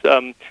this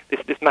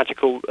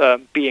magical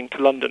being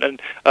to London,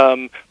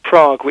 and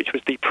Prague, which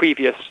was the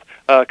previous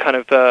kind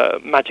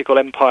of magical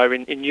empire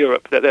in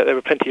Europe. There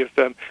were plenty of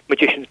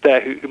magicians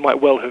there who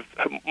might well have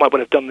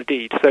done the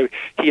deed. So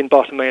he and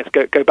Bartimaeus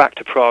go back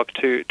to Prague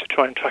to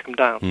try and track him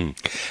down. Mm.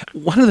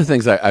 One of the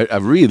things I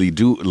really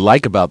do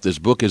like about this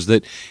book is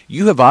that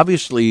you have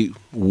obviously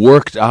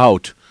worked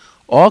out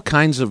all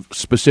kinds of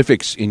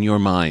specifics in your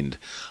mind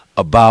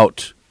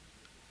about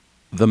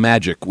the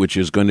magic which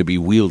is going to be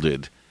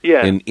wielded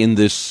in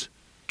this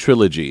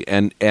trilogy,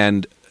 and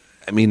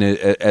I mean,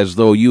 as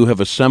though you have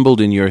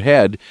assembled in your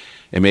head,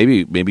 and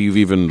maybe you've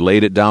even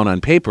laid it down on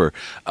paper,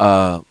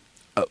 a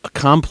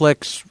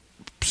complex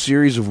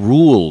series of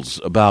rules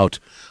about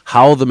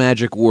how the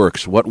magic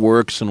works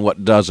and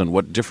what doesn't,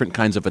 what different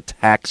kinds of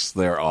attacks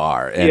there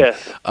are. And,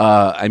 yes.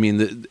 I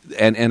mean,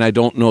 and I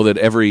don't know that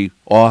every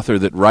author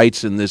that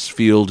writes in this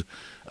field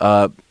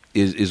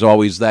is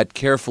always that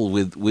careful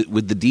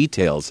with the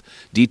details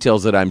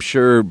that I'm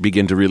sure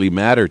begin to really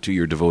matter to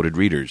your devoted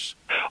readers.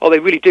 Oh, they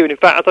really do. And in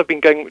fact, as I've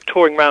been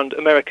touring around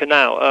America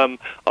now,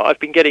 I've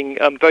been getting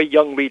very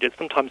young readers,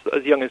 sometimes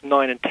as young as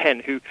 9 and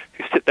 10, who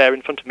sit there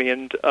in front of me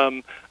and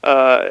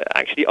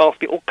actually ask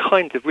me all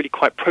kinds of really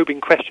quite probing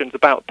questions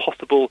about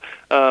possible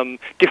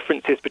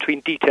differences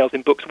between details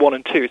in books 1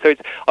 and 2. So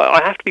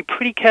I have to be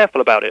pretty careful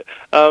about it.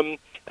 I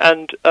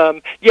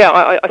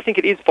think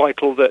it is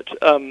vital that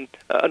an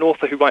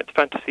author who writes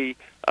fantasy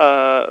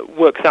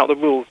works out the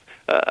rules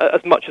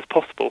as much as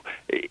possible.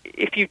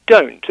 If you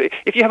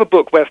have a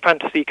book where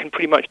fantasy can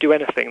pretty much do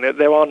anything,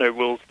 there are no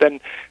rules, then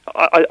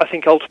I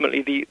think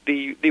ultimately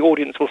the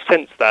audience will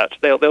sense that.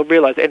 They'll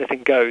realise that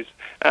anything goes,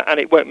 and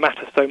it won't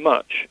matter so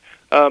much.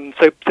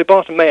 So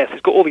Bartimaeus has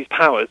got all these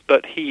powers,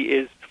 but he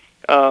is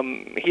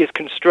he is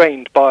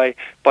constrained by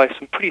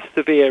some pretty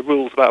severe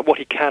rules about what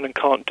he can and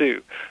can't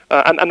do,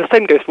 and the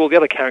same goes for all the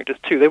other characters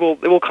too. They're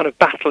all kind of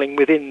battling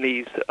within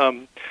these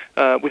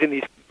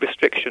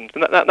restrictions,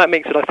 and that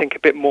makes it, I think, a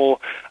bit more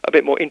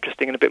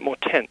interesting and a bit more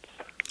tense.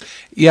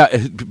 Yeah,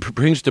 it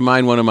brings to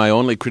mind one of my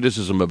only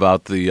criticism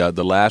about the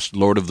last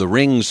Lord of the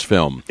Rings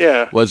film.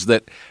 Yeah. Was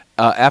that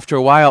after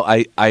a while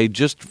I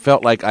just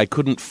felt like I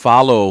couldn't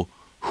follow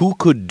who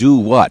could do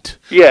what.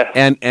 Yeah.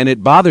 And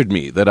it bothered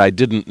me that I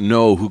didn't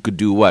know who could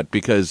do what,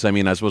 because, I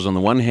mean, I suppose on the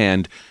one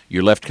hand,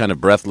 you're left kind of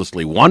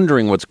breathlessly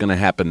wondering what's going to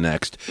happen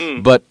next.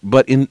 But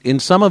in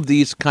some of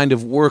these kind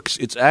of works,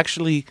 it's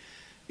actually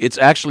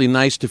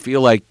nice to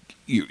feel like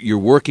you're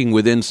working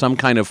within some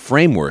kind of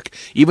framework,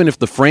 even if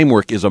the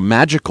framework is a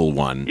magical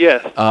one.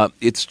 Yes.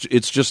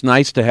 It's just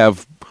nice to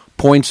have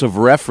points of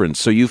reference,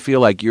 so you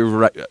feel like you're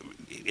right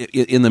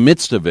in the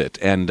midst of it,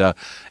 and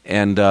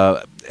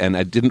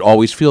I didn't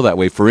always feel that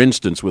way. For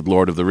instance, with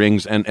Lord of the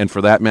Rings, and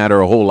for that matter,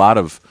 a whole lot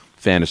of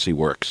fantasy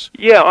works.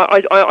 Yeah,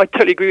 I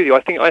totally agree with you.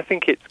 I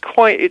think it's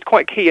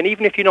quite key, and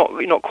even if you're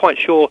not quite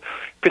sure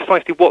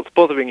precisely what's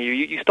bothering you,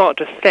 you start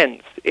to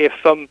sense if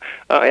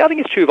I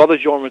think it's true of other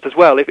genres as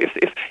well.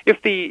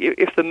 If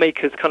the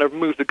makers kind of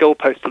move the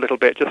goalposts a little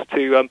bit just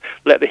to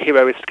let the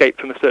hero escape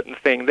from a certain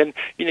thing, then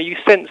you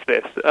sense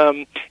this.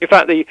 In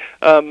fact,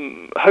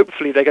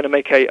 hopefully they're going to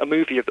make a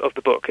movie of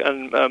the book,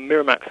 and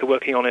Miramax are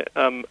working on it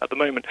at the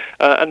moment.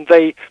 And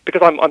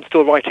because I'm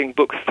still writing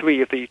book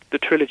 3 of the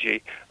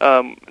trilogy,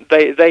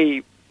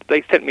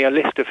 they sent me a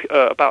list of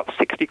about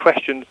 60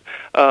 questions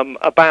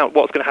about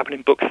what's going to happen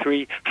in Book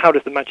 3. How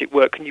does the magic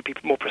work? Can you be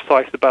more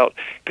precise about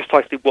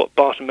precisely what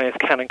Bartimaeus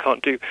can and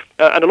can't do?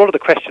 And a lot of the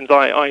questions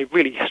I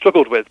really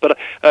struggled with, but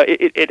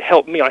it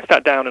helped me. I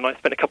sat down and I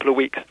spent a couple of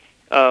weeks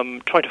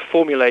trying to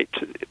formulate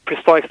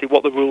precisely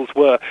what the rules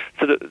were,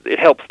 so that it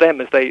helps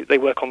them as they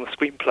work on the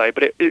screenplay.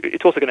 But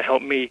it's also going to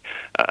help me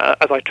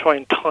as I try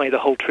and tie the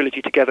whole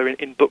trilogy together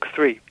in Book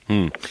 3.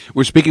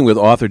 We're speaking with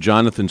author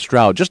Jonathan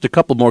Stroud. Just a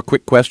couple more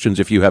quick questions,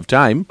 if you have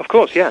time. Of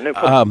course, yeah, no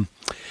problem.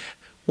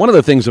 One of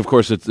the things, of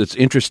course, that's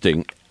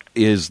interesting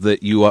is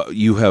that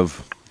you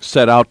have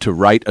set out to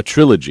write a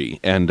trilogy,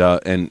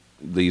 and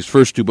these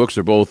first 2 books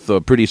are both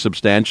pretty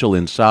substantial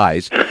in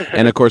size.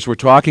 And of course, we're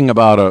talking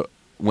about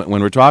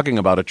when we're talking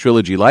about a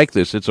trilogy like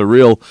this, it's a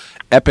real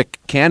epic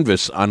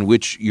canvas on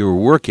which you're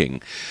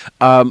working.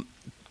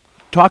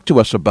 Talk to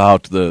us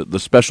about the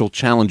special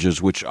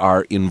challenges which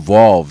are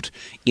involved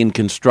in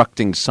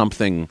constructing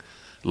something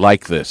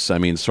like this. I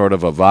mean, sort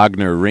of a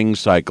Wagner Ring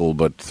cycle,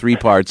 but 3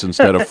 parts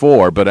instead of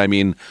 4. But I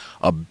mean,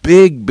 a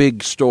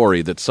big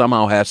story that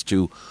somehow has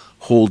to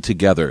hold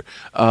together.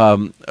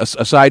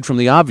 Aside from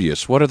the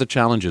obvious, what are the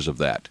challenges of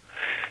that?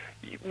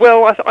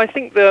 Well, I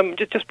think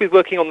just with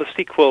working on the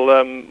sequel,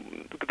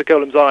 The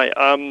Golem's Eye,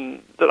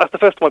 that's the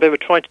first time I've ever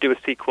tried to do a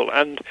sequel,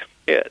 and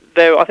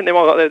there are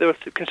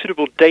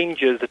considerable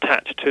dangers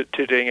attached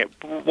to doing it.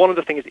 One of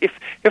the things is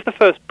if the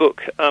first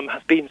book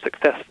has been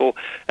successful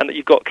and that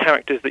you've got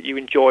characters that you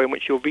enjoy and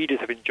which your readers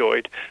have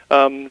enjoyed,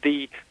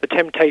 the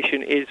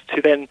temptation is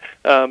to then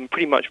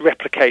pretty much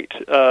replicate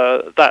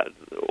that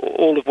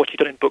all of what you've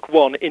done in book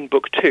 1 in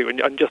book 2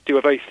 and just do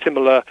a very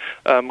similar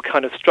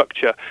kind of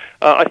structure.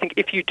 I think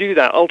if you do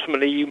that,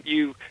 ultimately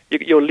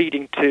you're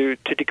leading to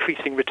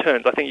decreasing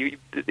returns. I think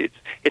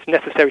it's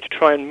necessary to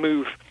try and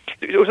move.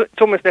 It's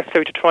almost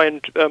necessary to try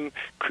and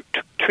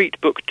treat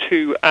book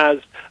 2 as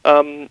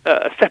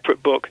a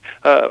separate book,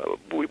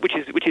 which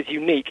is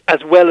unique,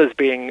 as well as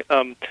being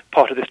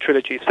part of this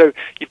trilogy. So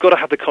you've got to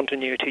have the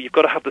continuity. You've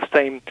got to have the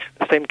same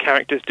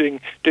characters doing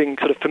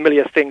sort of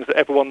familiar things that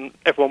everyone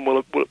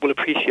will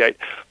appreciate.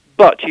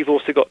 But you've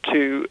also got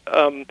to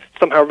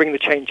somehow ring the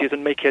changes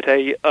and make it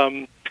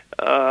a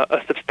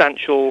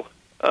substantial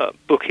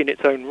book in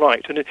its own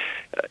right. And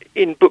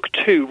in book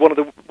 2, one of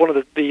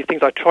the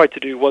things I tried to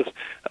do was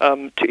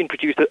to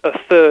introduce a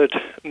third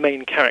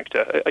main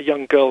character, a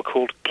young girl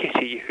called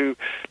Kitty, who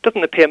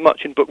doesn't appear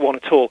much in book 1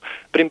 at all.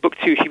 But in book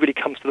 2, she really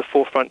comes to the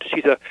forefront.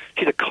 She's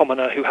a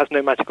commoner who has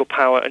no magical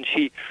power, and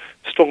she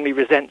strongly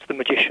resents the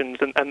magicians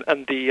and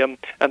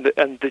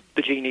the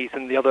genies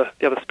and the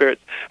other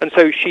spirits. And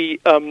so she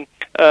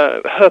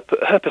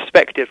her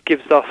perspective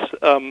gives us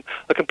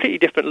a completely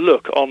different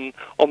look on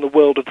the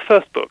world of the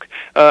first book.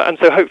 And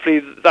so hopefully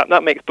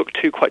that makes book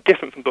 2 quite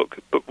different from book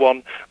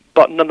 1,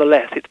 but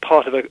nonetheless it's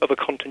part of a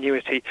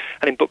continuity.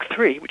 And in book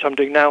 3, which I'm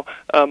doing now,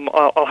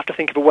 I'll have to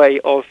think of a way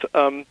of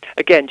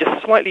again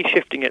just slightly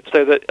shifting it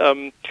so that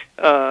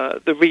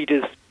the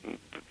readers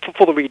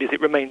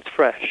it remains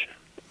fresh.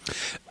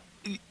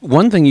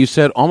 One thing you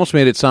said almost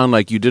made it sound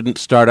like you didn't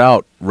start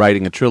out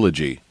writing a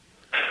trilogy.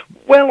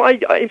 Well,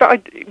 in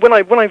fact, when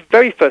I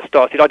very first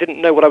started, I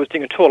didn't know what I was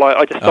doing at all.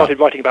 I just started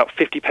writing about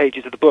 50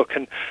 pages of the book,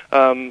 and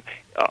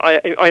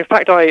I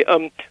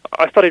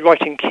started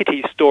writing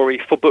Kitty's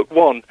story for book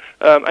 1,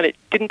 and it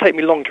didn't take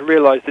me long to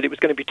realise that it was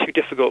going to be too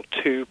difficult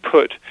to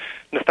put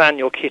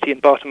Nathaniel, Kitty,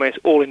 and Bartimaeus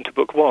all into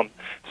book 1.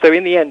 So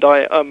in the end,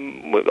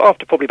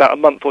 after probably about a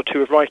month or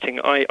 2 of writing,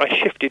 I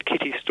shifted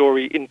Kitty's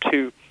story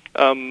into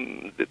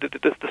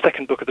the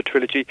second book of the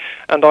trilogy,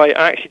 and I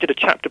actually did a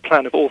chapter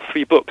plan of all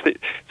 3 books.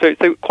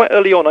 So quite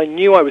early on, I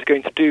knew I was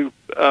going to do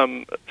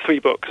 3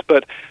 books,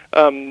 but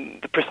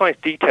the precise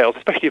details,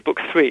 especially of book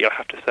 3, I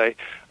have to say,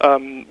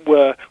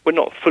 were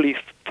not fully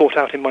thought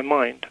out in my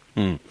mind.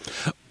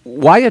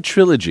 Why a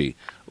trilogy?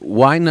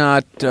 Why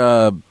not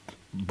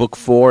book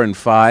 4 and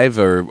 5,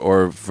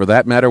 or for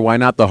that matter, why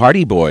not the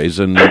Hardy Boys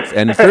and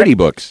 30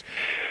 books?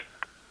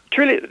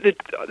 I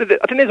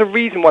think there's a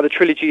reason why the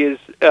trilogy is.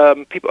 A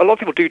lot of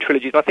people do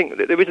trilogies, and I think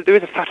that there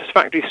is a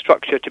satisfactory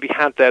structure to be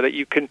had there. That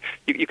you can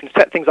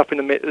set things up in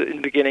the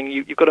beginning.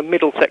 You've got a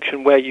middle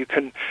section where you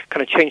can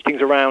kind of change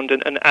things around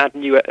and add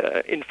new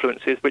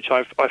influences, which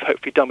I've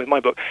hopefully done with my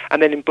book.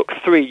 And then in book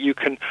 3, you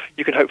can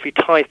hopefully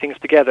tie things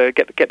together,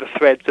 get the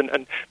threads,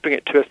 and bring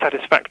it to a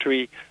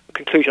satisfactory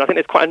conclusion. I think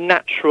there's quite a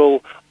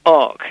natural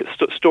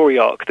story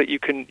arc that you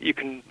can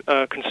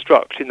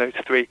construct in those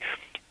 3.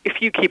 If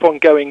you keep on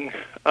going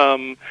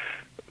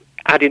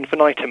ad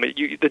infinitum,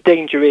 the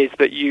danger is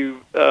that you're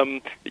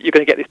going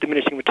to get this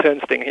diminishing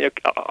returns thing.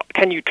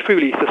 Can you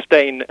truly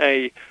sustain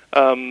a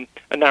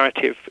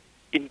narrative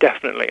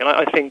indefinitely? And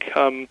I think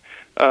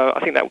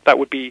that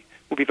would be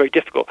very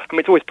difficult. I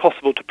mean, it's always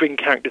possible to bring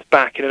characters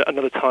back in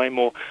another time,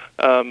 or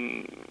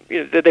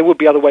there would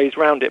be other ways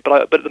around it.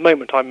 But at the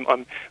moment,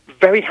 I'm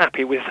very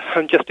happy with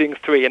just doing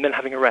 3 and then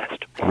having a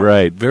rest.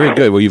 Right, very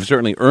good. Well, you've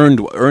certainly earned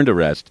a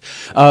rest.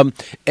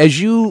 As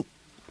you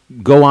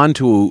go on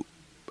to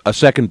a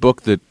second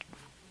book that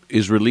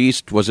is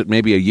released, was it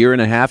maybe a year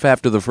and a half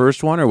after the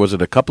first one, or was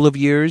it a couple of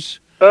years?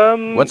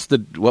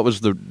 What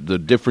was the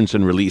difference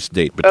in release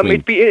date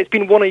between? It's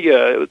been 1 a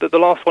year. The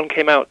last one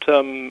came out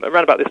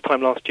around about this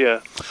time last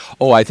year.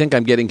 Oh, I think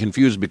I'm getting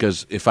confused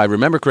because if I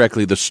remember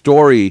correctly, the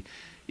story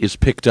is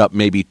picked up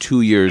maybe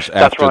 2 years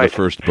after the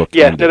first book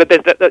ended.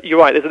 No, you're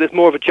right. There's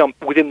more of a jump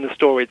within the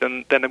story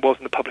than there was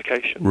in the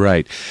publication.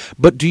 Right.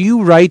 But do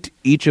you write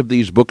each of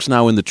these books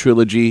now in the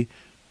trilogy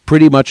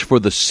pretty much for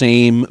the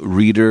same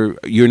reader?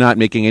 You're not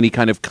making any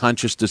kind of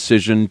conscious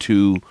decision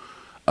to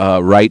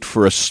write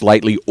for a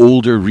slightly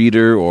older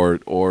reader or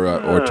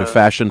to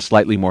fashion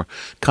slightly more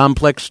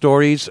complex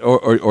stories?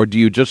 Or do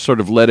you just sort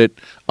of let it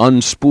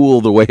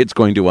unspool the way it's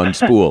going to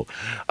unspool?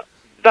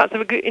 That's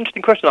a good,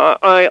 interesting question.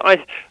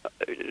 I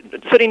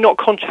certainly not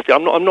consciously.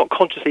 I'm not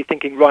consciously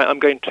thinking, right, I'm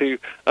going to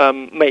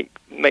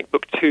make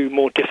book 2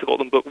 more difficult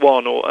than book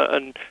 1,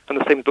 and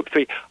the same with book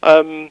 3.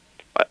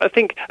 I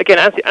think again,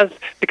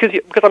 because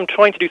I'm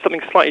trying to do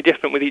something slightly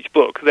different with each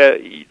book,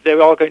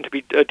 there are going to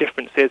be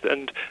differences,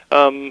 and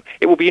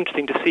it will be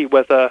interesting to see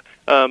whether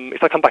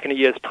if I come back in a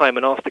year's time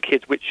and ask the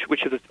kids which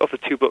of the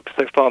 2 books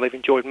so far they've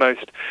enjoyed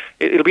most,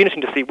 it'll be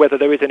interesting to see whether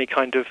there is any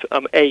kind of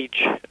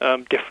age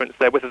difference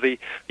there, whether the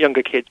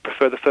younger kids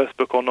prefer the first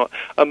book or not.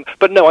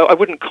 But no, I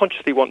wouldn't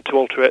consciously want to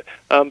alter it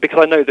because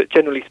I know that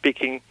generally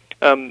speaking,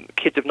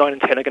 kids of 9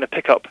 and 10 are going to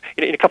pick up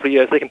in a couple of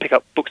years. They can pick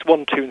up books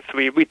 1, 2, and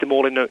 3, read them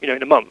all in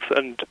a month,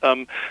 and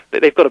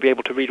they've got to be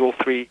able to read all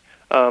 3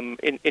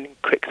 in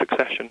quick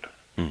succession.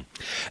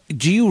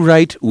 Do you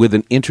write with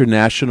an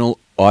international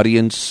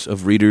audience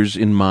of readers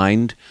in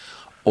mind,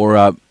 or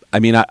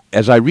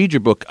as I read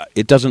your book,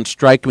 it doesn't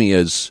strike me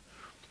as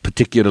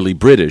particularly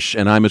British,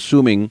 and I'm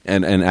assuming,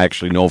 and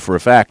actually know for a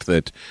fact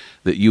that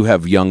you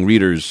have young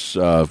readers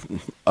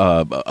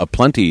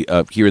plenty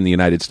here in the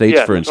United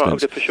States, for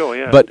instance. For sure,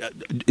 yeah. But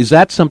is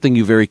that something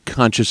you very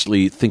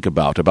consciously think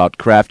about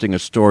crafting a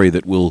story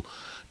that will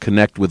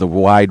connect with a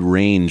wide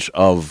range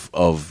of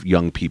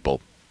young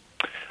people?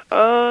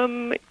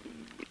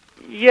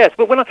 Yes,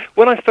 but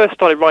when I first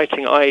started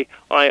writing, I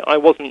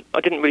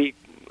didn't really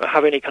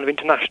have any kind of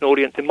international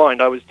audience in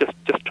mind. I was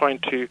just trying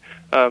to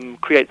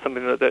create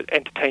something that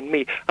entertained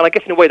me, and I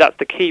guess in a way that's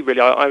the key. Really,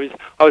 I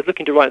was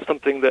looking to write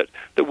something that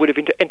would have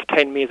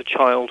entertained me as a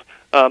child,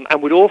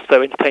 and would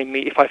also entertain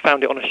me if I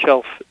found it on a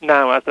shelf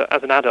now as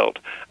an adult.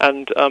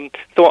 And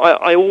so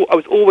I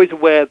was always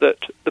aware that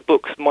the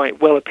books might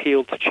well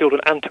appeal to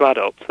children and to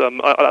adults.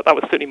 That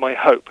was certainly my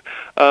hope.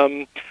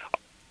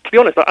 To be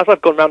honest, as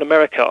I've gone around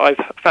America, I've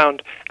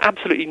found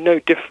absolutely no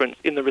difference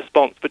in the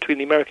response between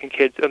the American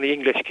kids and the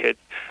English kids.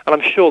 And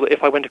I'm sure that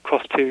if I went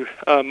across to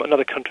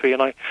another country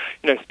and I,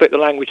 spoke the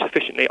language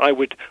sufficiently, I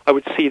would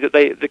see that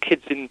the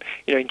kids in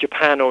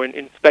Japan or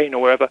in Spain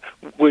or wherever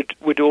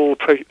would all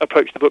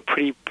approach the book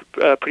pretty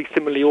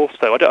similarly.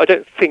 Also, I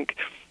don't think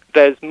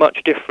there's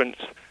much difference.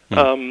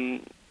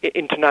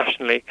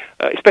 Internationally,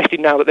 especially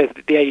now that there's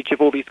the age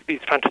of all these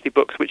fantasy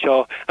books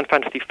and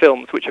fantasy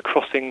films which are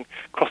crossing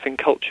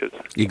cultures.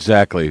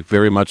 Exactly,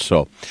 very much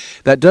so.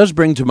 That does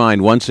bring to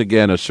mind once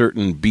again a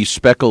certain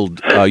bespectacled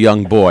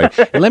young boy.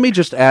 And let me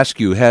just ask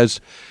you: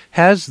 has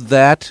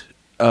that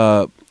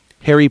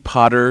Harry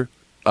Potter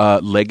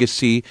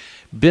legacy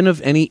been of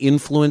any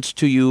influence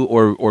to you,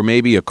 or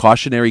maybe a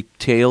cautionary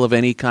tale of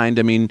any kind?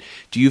 I mean,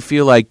 do you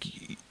feel like,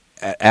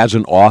 as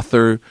an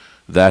author,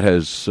 that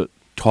has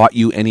taught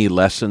you any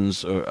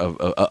lessons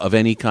of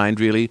any kind,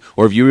 really?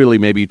 Or have you really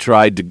maybe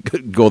tried to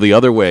go the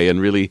other way and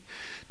really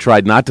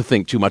tried not to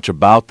think too much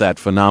about that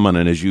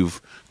phenomenon as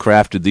you've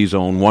crafted these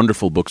own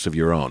wonderful books of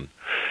your own?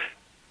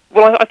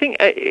 Well, I think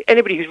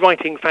anybody who's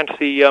writing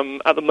fantasy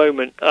at the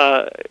moment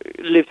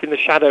lives in the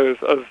shadow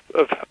of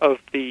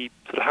the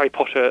sort of Harry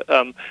Potter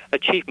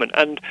achievement,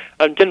 and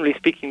generally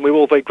speaking, we're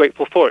all very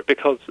grateful for it,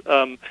 because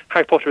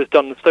Harry Potter has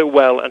done so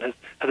well and has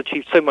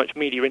achieved so much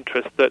media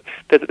interest that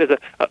there's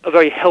a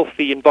very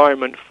healthy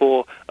environment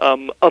for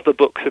other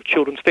books of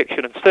children's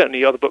fiction, and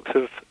certainly other books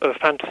of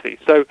fantasy.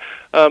 So,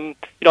 I'm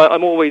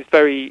always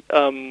very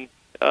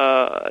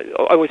I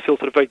always feel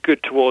sort of very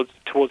good towards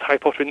Harry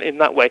Potter in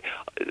that way.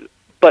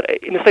 But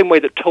in the same way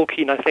that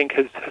Tolkien, I think,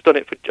 has done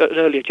it for an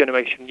earlier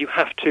generation, you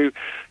have to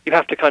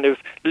kind of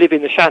live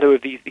in the shadow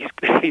of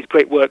these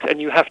great works, and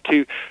you have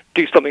to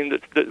do something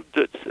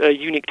that's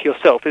unique to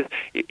yourself.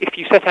 If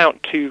you set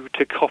out to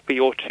copy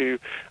or to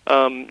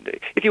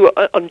if you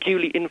are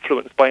unduly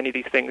influenced by any of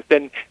these things,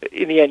 then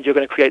in the end you're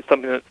going to create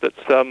something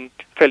that's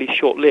fairly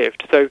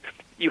short-lived. So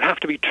you have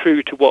to be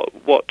true to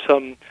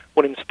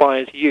what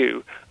inspires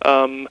you,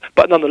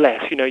 but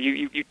nonetheless,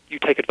 you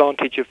take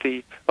advantage of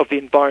the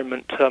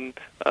environment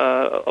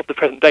of the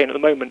present day. And at the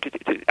moment, it's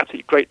an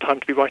absolutely great time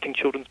to be writing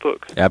children's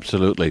books.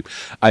 Absolutely,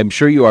 I'm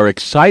sure you are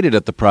excited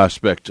at the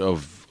prospect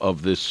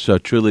of this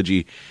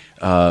trilogy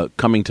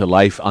coming to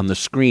life on the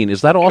screen.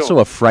 Is that also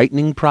a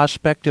frightening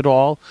prospect at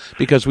all?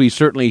 Because we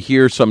certainly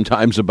hear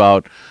sometimes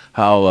about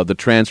how the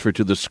transfer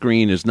to the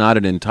screen is not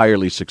an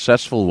entirely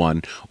successful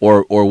one,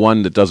 or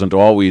one that doesn't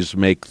always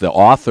make the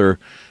author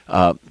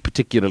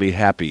particularly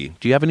happy.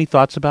 Do you have any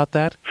thoughts about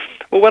that?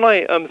 Well, when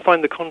I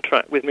signed the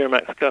contract with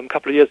Miramax a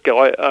couple of years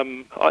ago, at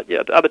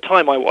the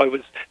time I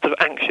was sort of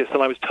anxious,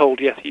 and I was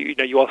told, yes,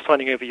 you are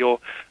signing over your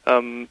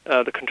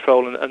the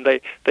control, and they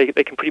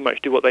can pretty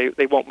much do what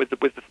they want with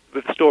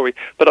the story.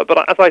 But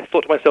as I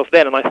thought to myself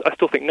then, and I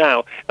still think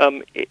now,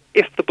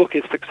 if the book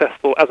is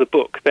successful as a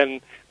book,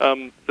 then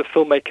the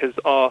filmmakers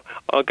are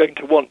going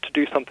to want to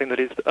do something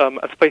that is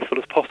as faithful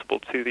as possible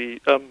to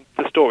the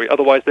story.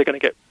 Otherwise, they're going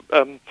to get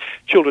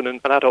children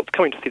and adults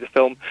coming to see the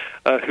film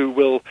who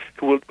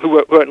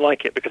won't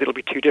like it because it'll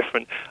be too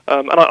different.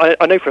 And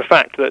I know for a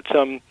fact that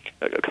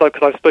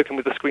because I've spoken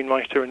with the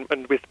screenwriter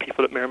and with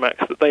people at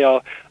Miramax, that they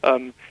are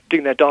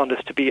doing their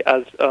darndest to be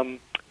as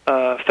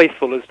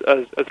faithful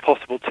as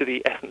possible to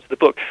the essence of the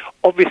book.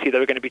 Obviously,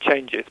 there are going to be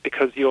changes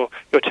because you're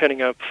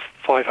turning a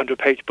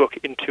 500-page book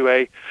into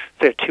a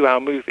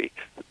 2-hour movie.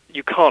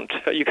 You can't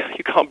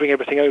bring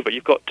everything over.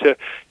 You've got to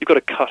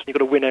cut and you've got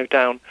to winnow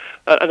down.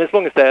 And as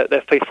long as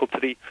they're faithful to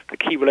the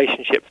key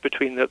relationships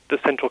between the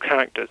central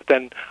characters,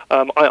 then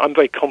I'm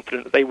very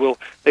confident that they will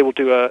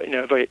do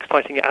a very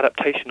exciting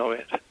adaptation of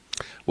it.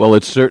 Well,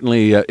 it's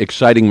certainly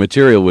exciting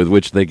material with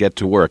which they get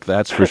to work.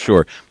 That's for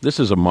sure. This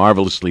is a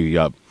marvelously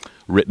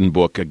written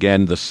book.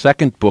 Again, the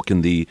second book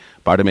in the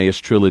Bartimaeus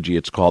trilogy.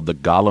 It's called The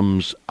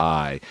Golem's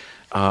Eye.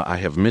 I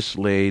have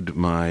mislaid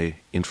my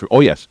info. Oh,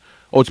 yes.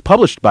 Oh, it's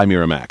published by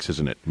Miramax,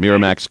 isn't it?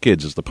 Miramax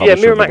Kids is the publisher.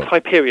 Yeah, Miramax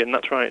Hyperion,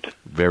 that's right.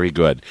 Very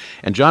good.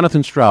 And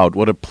Jonathan Stroud,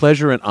 what a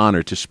pleasure and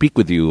honor to speak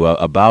with you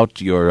about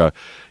your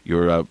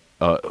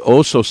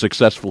so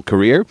successful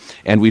career,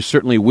 and we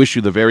certainly wish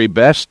you the very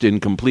best in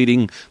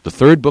completing the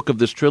third book of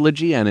this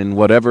trilogy and in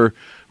whatever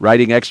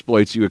writing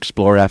exploits you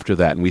explore after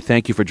that. And we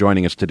thank you for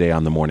joining us today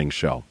on The Morning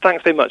Show.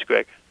 Thanks very much,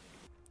 Greg.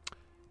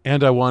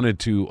 And I wanted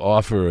to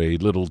offer a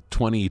little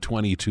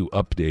 2022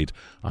 update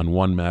on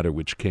one matter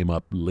which came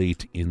up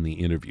late in the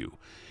interview,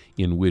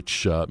 in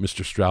which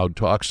Mr. Stroud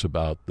talks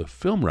about the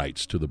film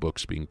rights to the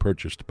books being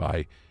purchased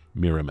by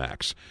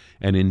Miramax.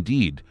 And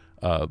indeed,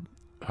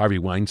 Harvey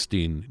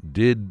Weinstein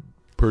did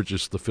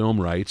purchase the film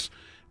rights,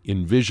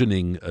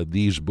 envisioning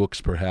these books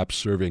perhaps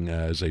serving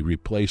as a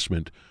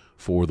replacement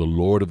for The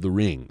Lord of the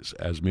Rings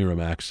as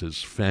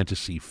Miramax's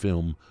fantasy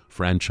film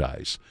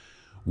franchise.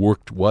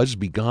 Work was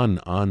begun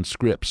on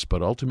scripts,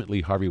 but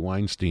ultimately Harvey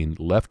Weinstein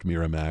left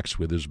Miramax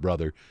with his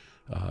brother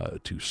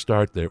to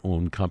start their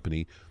own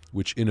company,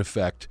 which in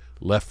effect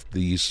left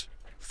these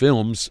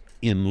films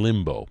in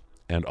limbo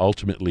and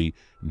ultimately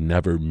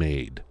never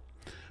made.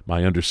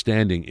 My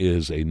understanding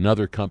is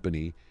another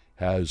company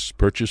has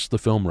purchased the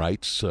film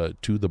rights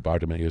to the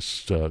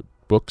Bartimaeus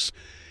books,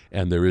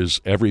 and there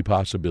is every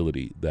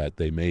possibility that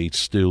they may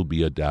still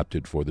be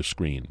adapted for the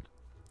screen.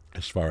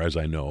 As far as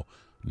I know,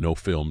 no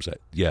films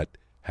yet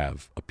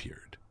have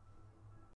appeared.